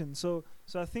distinction. So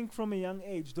I think from a young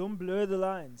age, don't blur the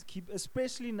lines. Keep,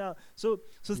 especially now. So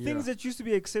things that used to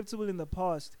be acceptable in the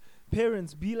past,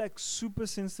 parents, be like super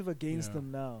sensitive against them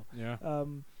now.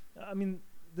 I mean,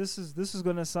 this is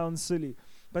gonna sound silly,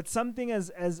 but something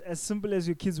as simple as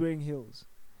your kids wearing heels.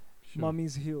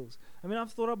 Mommy's heels. I mean,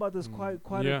 I've thought about this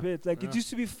quite a bit. Like it used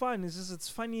to be fun. It's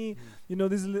funny, you know,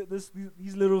 these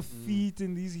little feet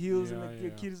in these heels, and like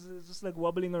your kids is just like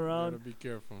wobbling around. You gotta be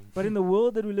careful. But in the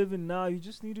world that we live in now, you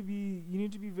just need to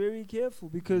be very careful,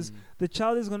 because the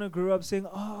child is gonna grow up saying,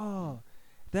 "Oh,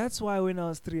 that's why when I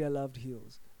was 3 I loved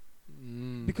heels."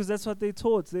 Because that's what they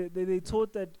taught. They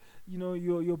taught that, you know,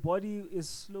 your body is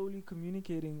slowly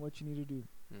communicating what you need to do.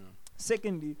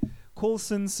 Secondly, call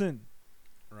sin.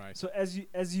 Right. So as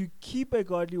you keep a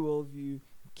godly worldview,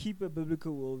 keep a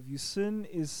biblical worldview. Sin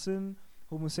is sin.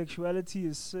 Homosexuality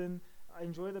is sin. I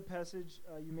enjoy the passage.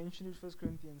 You mentioned it, 1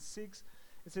 Corinthians 6.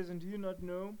 It says, "And do you not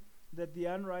know that the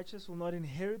unrighteous will not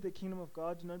inherit the kingdom of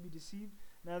God? Do not be deceived.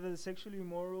 Neither the sexually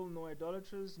immoral, nor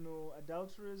idolaters, nor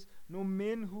adulterers, nor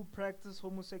men who practice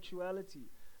homosexuality,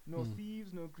 nor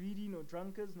thieves, nor greedy, nor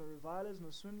drunkards, nor revilers,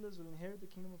 nor swindlers will inherit the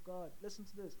kingdom of God." Listen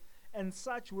to this. "And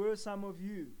such were some of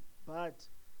you, but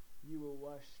you were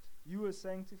washed, you were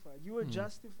sanctified, you were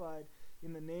justified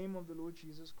in the name of the Lord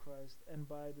Jesus Christ and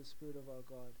by the Spirit of our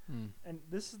God." And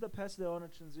this is the passage I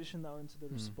want to transition now into the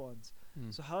response.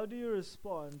 So how do you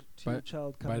respond to your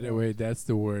child coming out? By the way, that's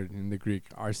the word in the Greek,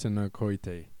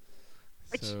 arsenokoite.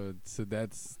 So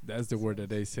that's the word that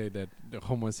they say, that the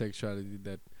homosexuality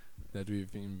that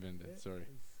we've invented. Sorry.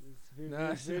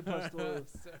 It's very pastoral.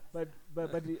 But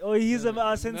he's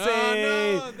a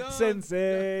sensei.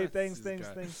 Sensei.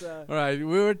 Thanks. All right, we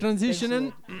were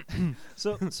transitioning.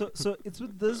 So it's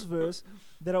with this verse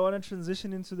that I want to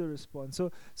transition into the response.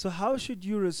 So how should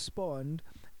you respond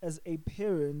as a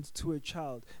parent to a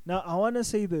child? Now, I want to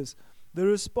say this. The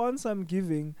response I'm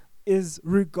giving is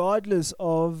regardless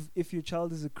of if your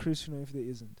child is a Christian or if there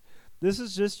isn't. This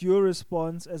is just your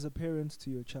response as a parent to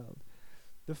your child.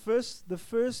 The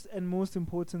first and most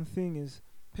important thing is,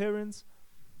 parents,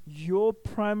 your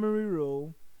primary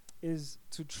role is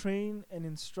to train and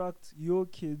instruct your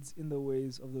kids in the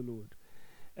ways of the Lord.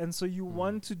 And so you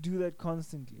want to do that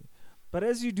constantly. But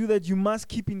as you do that, you must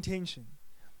keep in tension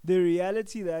the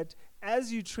reality that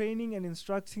as you're training and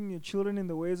instructing your children in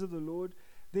the ways of the Lord,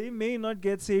 they may not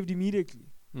get saved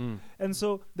immediately. And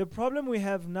so the problem we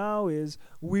have now is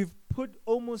we've put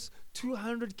almost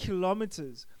 200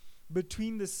 kilometers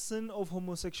between the sin of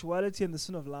homosexuality and the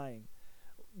sin of lying.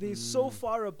 They're so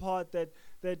far apart that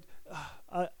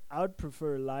I would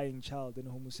prefer a lying child than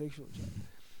a homosexual child.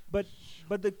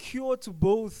 But the cure to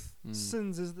both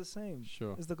sins is the same.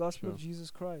 It's the gospel of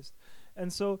Jesus Christ.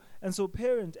 And so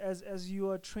parent, as you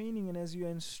are training and as you are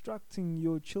instructing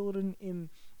your children in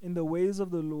the ways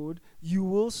of the Lord, you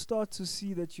will start to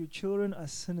see that your children are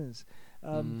sinners.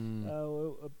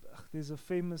 There's a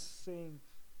famous saying,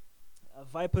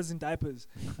 vipers in diapers.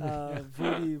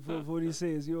 Vodi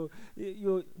says,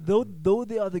 though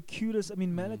they are the cutest. I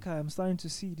mean, Malachi, I'm starting to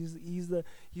see it. He's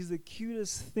the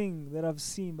cutest thing that I've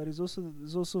seen, but he's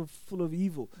also full of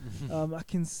evil. I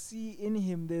can see in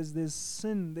him there's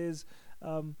sin. There's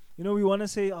we want to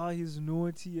say he's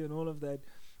naughty and all of that,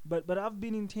 but I've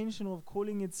been intentional of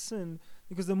calling it sin,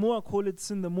 because the more I call it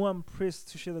sin, the more I'm pressed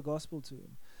to share the gospel to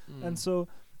him. And so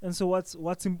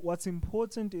what's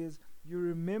important is you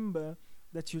remember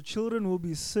that your children will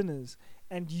be sinners,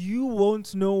 and you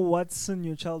won't know what sin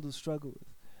your child will struggle with.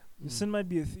 Your sin might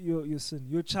be your sin.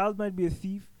 Your child might be a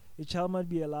thief. Your child might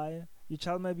be a liar. Your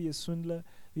child might be a swindler.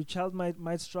 Your child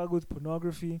might struggle with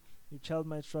pornography. Your child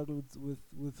might struggle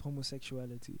with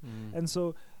homosexuality. And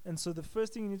so the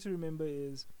first thing you need to remember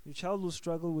is your child will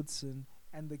struggle with sin,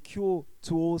 and the cure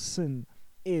to all sin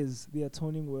is the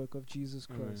atoning work of Jesus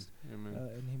Christ. Amen.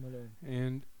 And Him alone.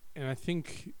 And I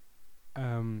think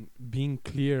being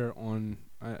clear on,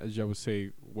 as Jabu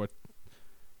say,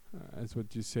 as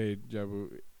what you say,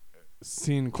 Jabu,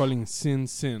 calling sin,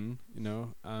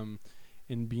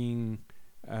 and being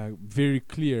very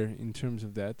clear in terms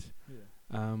of that.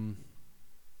 Yeah.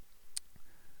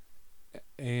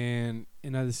 And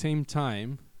at the same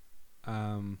time,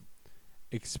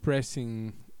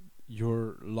 expressing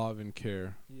your love and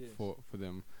care for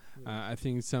them. I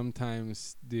think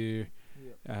sometimes the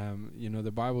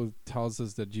Bible tells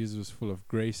us that Jesus was full of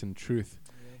grace and truth,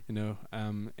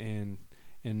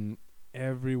 and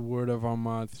every word of our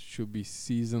mouth should be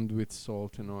seasoned with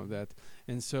salt and all that.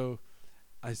 And so,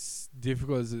 as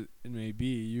difficult as it may be,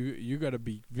 you got to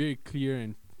be very clear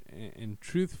and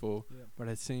truthful, but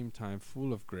at the same time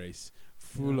full of grace,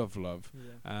 full of love,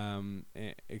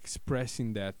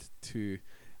 expressing that to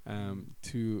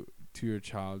your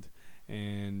child.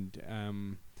 And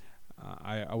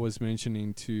I was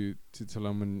mentioning to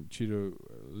Talam and Chito,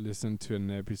 listen to an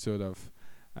episode of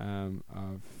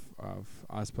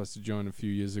Ask Pastor John a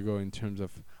few years ago, in terms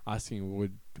of asking,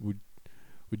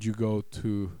 would you go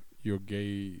to your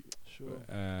gay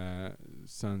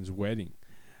son's wedding?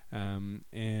 And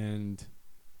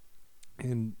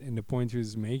the point he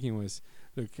was making was,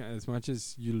 look, as much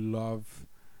as you love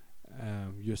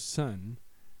your son,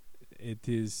 it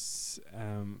is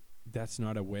that's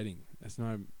not a wedding. That's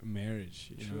not a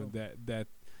marriage. That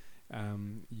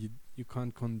you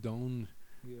can't condone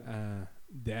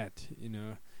that.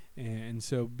 And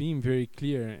so being very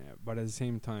clear, but at the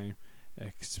same time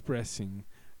expressing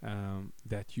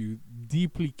that you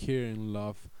deeply care and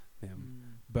love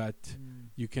them, but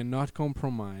you cannot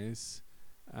compromise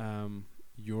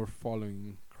your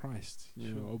following Christ.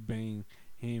 Obeying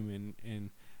Him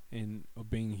and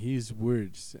obeying His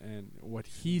words, and what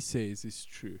He says is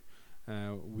true.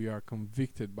 We are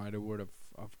convicted by the word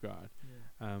of God,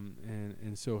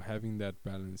 and so having that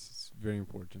balance is very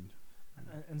important.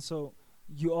 And so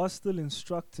you are still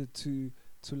instructed to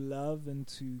love and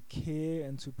to care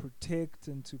and to protect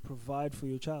and to provide for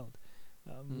your child,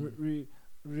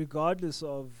 regardless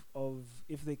of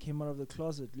if they came out of the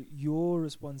closet. Your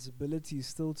responsibility is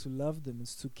still to love them,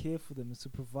 is to care for them, is to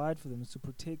provide for them, is to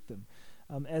protect them,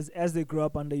 as they grow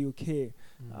up under your care.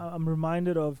 I'm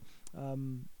reminded of I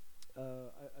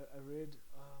read,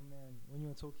 when you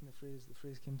were talking, the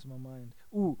phrase came to my mind.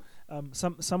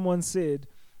 Someone said,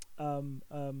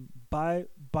 buy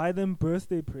them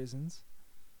birthday presents,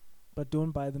 but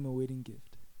don't buy them a wedding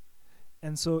gift.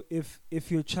 And so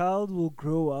if your child will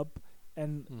grow up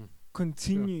and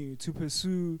continue to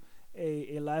pursue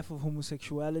a life of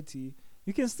homosexuality,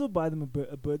 you can still buy them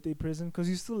a birthday present, because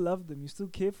you still love them, you still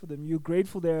care for them, you're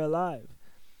grateful they're alive.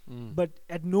 But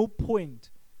at no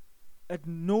point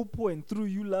through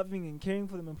you loving and caring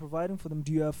for them and providing for them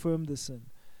do you affirm the sin.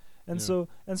 And so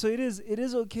it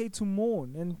is okay to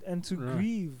mourn and to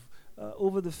grieve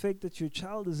over the fact that your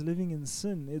child is living in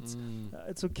sin.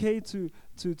 It's okay to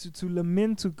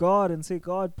lament to God and say,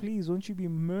 God, please, won't you be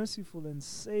merciful and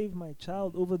save my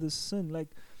child over the sin? Like,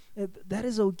 that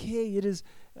is okay. It is,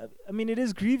 it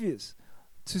is grievous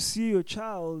to see your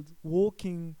child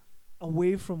walking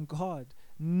away from God,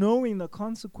 knowing the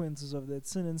consequences of that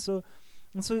sin. And so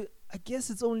I guess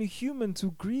it's only human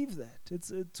to grieve that.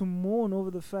 It's to mourn over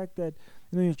the fact that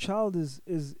your child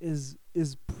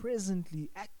is presently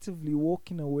actively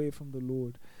walking away from the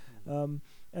Lord.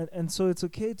 And so it's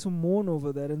okay to mourn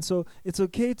over that. And so it's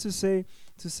okay to say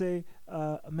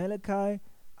Malachi,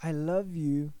 I love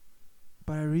you,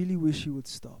 but I really wish you would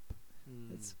stop.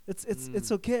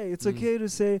 It's okay. It's okay to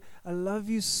say, I love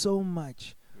you so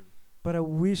much, but I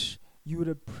wish you would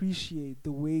appreciate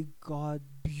the way God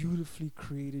beautifully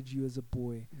created you as a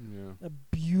boy, a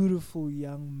beautiful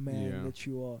young man that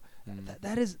you are.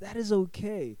 That is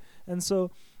okay. And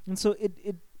so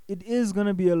it is going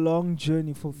to be a long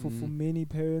journey for many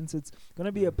parents. It's going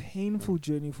to be a painful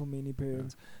journey for many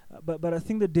parents. But I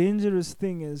think the dangerous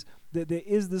thing is that there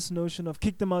is this notion of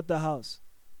kick them out the house,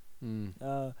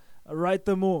 write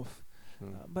them off.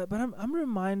 But I'm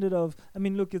reminded of,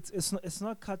 look, it's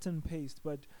not cut and paste,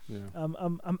 but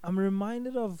I'm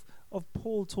reminded of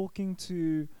Paul talking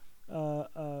to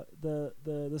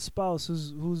the spouse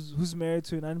who's married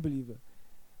to an unbeliever.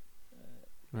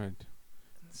 Right.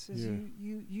 Says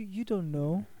you don't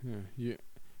know. Yeah.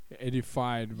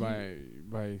 Edified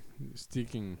by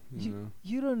sticking.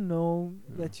 You don't know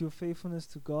that your faithfulness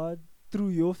to God through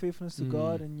your faithfulness to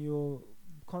God and your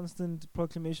constant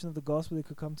proclamation of the gospel, they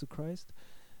could come to Christ.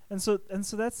 And so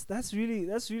that's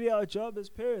really our job as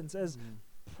parents, as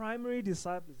primary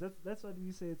disciples. That's what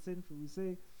we say at Central. We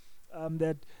say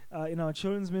that in our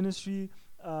children's ministry,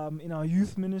 in our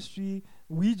youth ministry,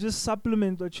 we just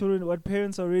supplement what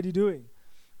parents are already doing.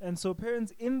 And so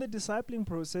parents in the discipling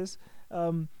process,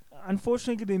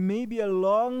 unfortunately, there may be a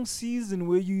long season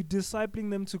where you're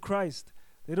discipling them to Christ.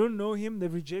 They don't know Him.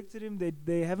 They've rejected Him.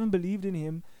 They haven't believed in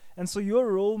Him. And so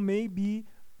your role may be,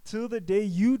 till the day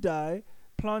you die,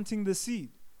 planting the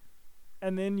seed.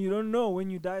 And then you don't know, when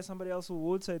you die, somebody else will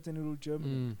water it and it will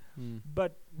germinate.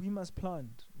 But we must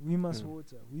plant. We must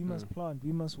water. We must plant.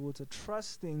 We must water,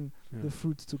 trusting the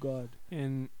fruit to God.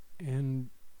 And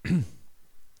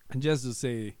just to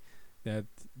say that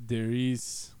there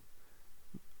is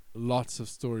lots of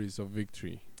stories of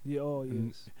victory. Yeah, oh,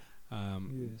 yes.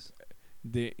 Yes.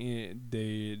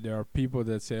 There are people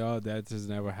that say, "Oh, that has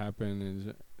never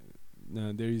happened."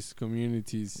 And there is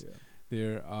communities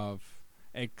there of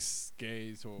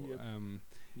ex-gays or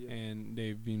and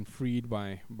they've been freed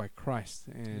by Christ.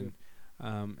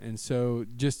 And so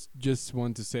just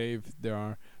want to say, if there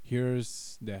are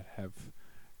hearers that have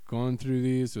gone through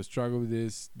this or struggled with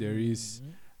this, there is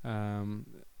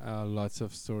lots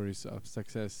of stories of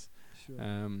success. Sure.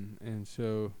 And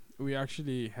so we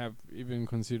actually have even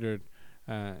considered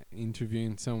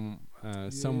interviewing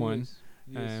someone,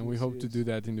 and we hope to do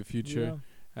that in the future.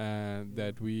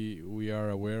 That we are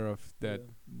aware of that.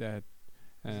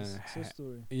 It's a success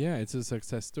story. Yeah, it's a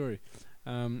success story.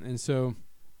 And so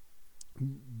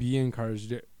be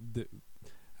encouraged.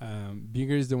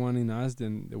 Bigger is the one in us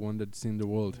than the one that's in the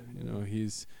world. You know,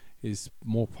 he's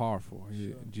more powerful.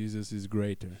 Jesus is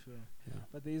greater. Sure. Yeah.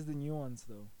 But there is the nuance,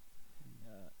 though.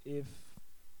 If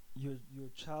your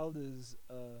child is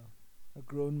a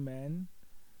grown man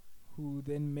who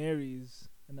then marries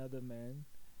another man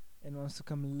and wants to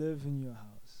come live in your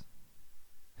house,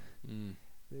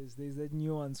 there's that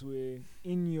nuance where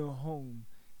in your home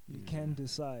you can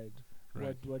decide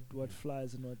what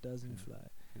flies and what doesn't fly.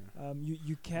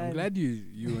 You can. I'm glad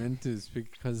you went to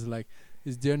speak, because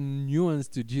is there nuance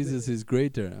to Jesus is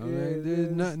greater?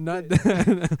 There's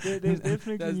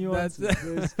definitely nuances.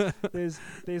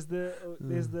 There's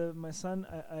the my son,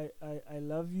 I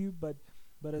love you, but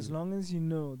as long as you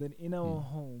know that in our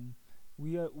home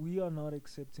we are not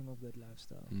accepting of that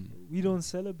lifestyle. We don't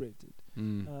celebrate it.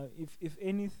 If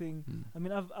anything, I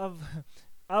mean,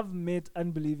 I've met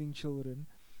unbelieving children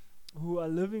who are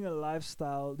living a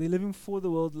lifestyle. They're living for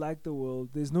the world, like the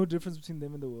world. There's no difference between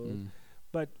them and the world.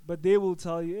 But they will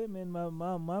tell you, "Hey man, my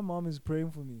mom is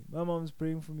praying for me. My mom is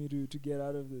praying for me to get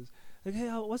out of this." Like, "Hey,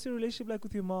 what's your relationship like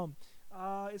with your mom?"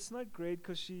 It's not great,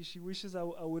 because she wishes I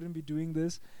wouldn't be doing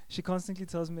this. She constantly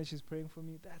tells me that she's praying for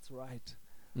me. That's right.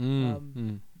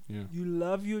 You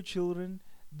love your children.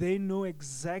 They know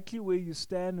exactly where you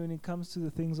stand when it comes to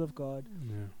the things of God.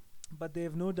 But they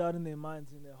have no doubt in their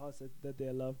minds, in their hearts, that they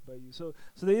are loved by you. So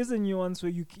there is a nuance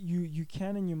where you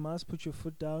can and you must put your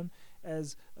foot down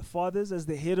as fathers, as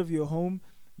the head of your home.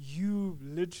 You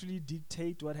literally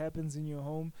dictate what happens in your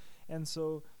home. And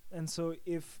so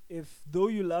if though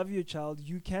you love your child,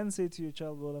 you can say to your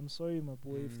child, "Well, I'm sorry, my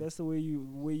boy. If that's the way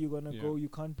you're gonna go, you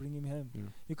can't bring him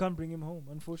home. You can't bring him home.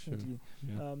 Unfortunately,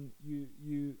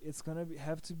 it's gonna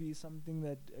have to be something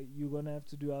that you're gonna have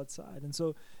to do outside." And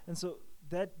so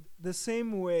that the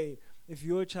same way, if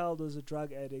your child was a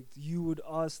drug addict, you would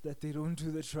ask that they don't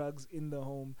do the drugs in the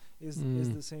home. Is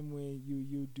the same way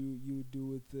you do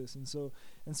with this. And so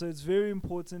it's very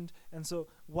important. And so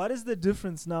what is the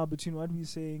difference now between what we're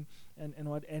saying and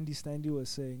what Andy Stanley was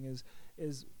saying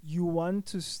is you want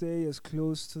to stay as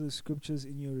close to the scriptures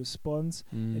in your response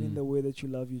and in the way that you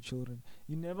love your children.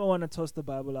 You never want to toss the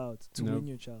Bible out to win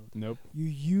your child. You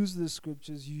use the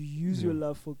scriptures, you use your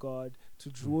love for God to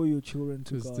draw your children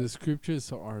to God. Because the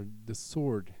scriptures are the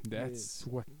sword. That's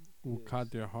what will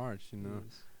cut their hearts, you know.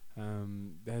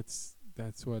 That's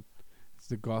what it's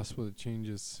the gospel that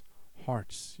changes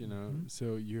hearts, you know.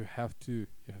 So you have to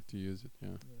use it.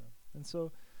 And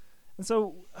so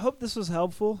I hope this was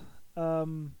helpful.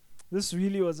 This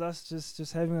really was us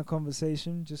just having a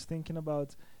conversation, just thinking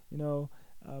about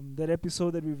that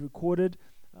episode that we've recorded,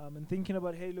 and thinking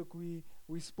about, hey, look, we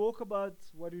spoke about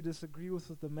what we disagree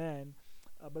with the man,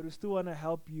 but we still want to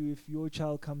help you if your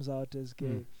child comes out as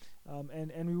gay.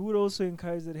 And we would also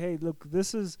encourage that, hey, look,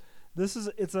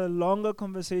 it's a longer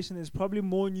conversation. There's probably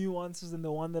more nuances than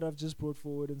the one that I've just brought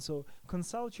forward. And so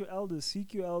consult your elders,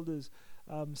 seek your elders,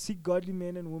 seek godly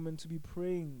men and women to be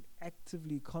praying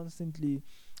actively, constantly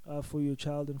for your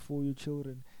child and for your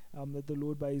children. that the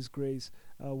Lord by His grace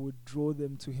would draw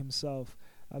them to Himself,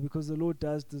 because the Lord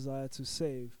does desire to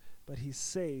save, but He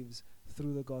saves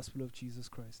through the gospel of Jesus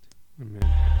Christ. Amen.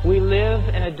 We live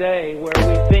in a day where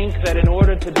we think that in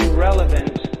order to be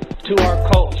relevant to our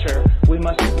culture, we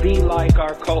must be like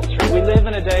our culture. We live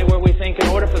in a day where we think in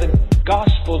order for the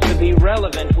gospel to be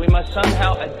relevant, we must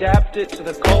somehow adapt it to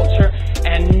the culture,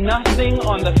 and nothing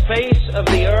on the face of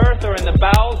the earth or in the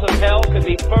bowels of hell could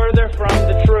be further from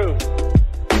the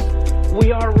truth.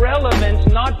 We are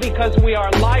relevant not because we are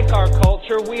like our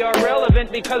culture, we are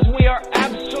relevant because we are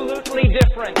absolutely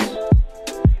different.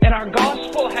 And our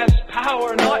gospel has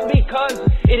power not because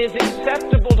it is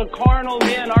acceptable to carnal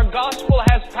men. Our gospel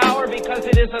has power because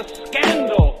it is a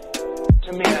scandal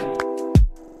to men.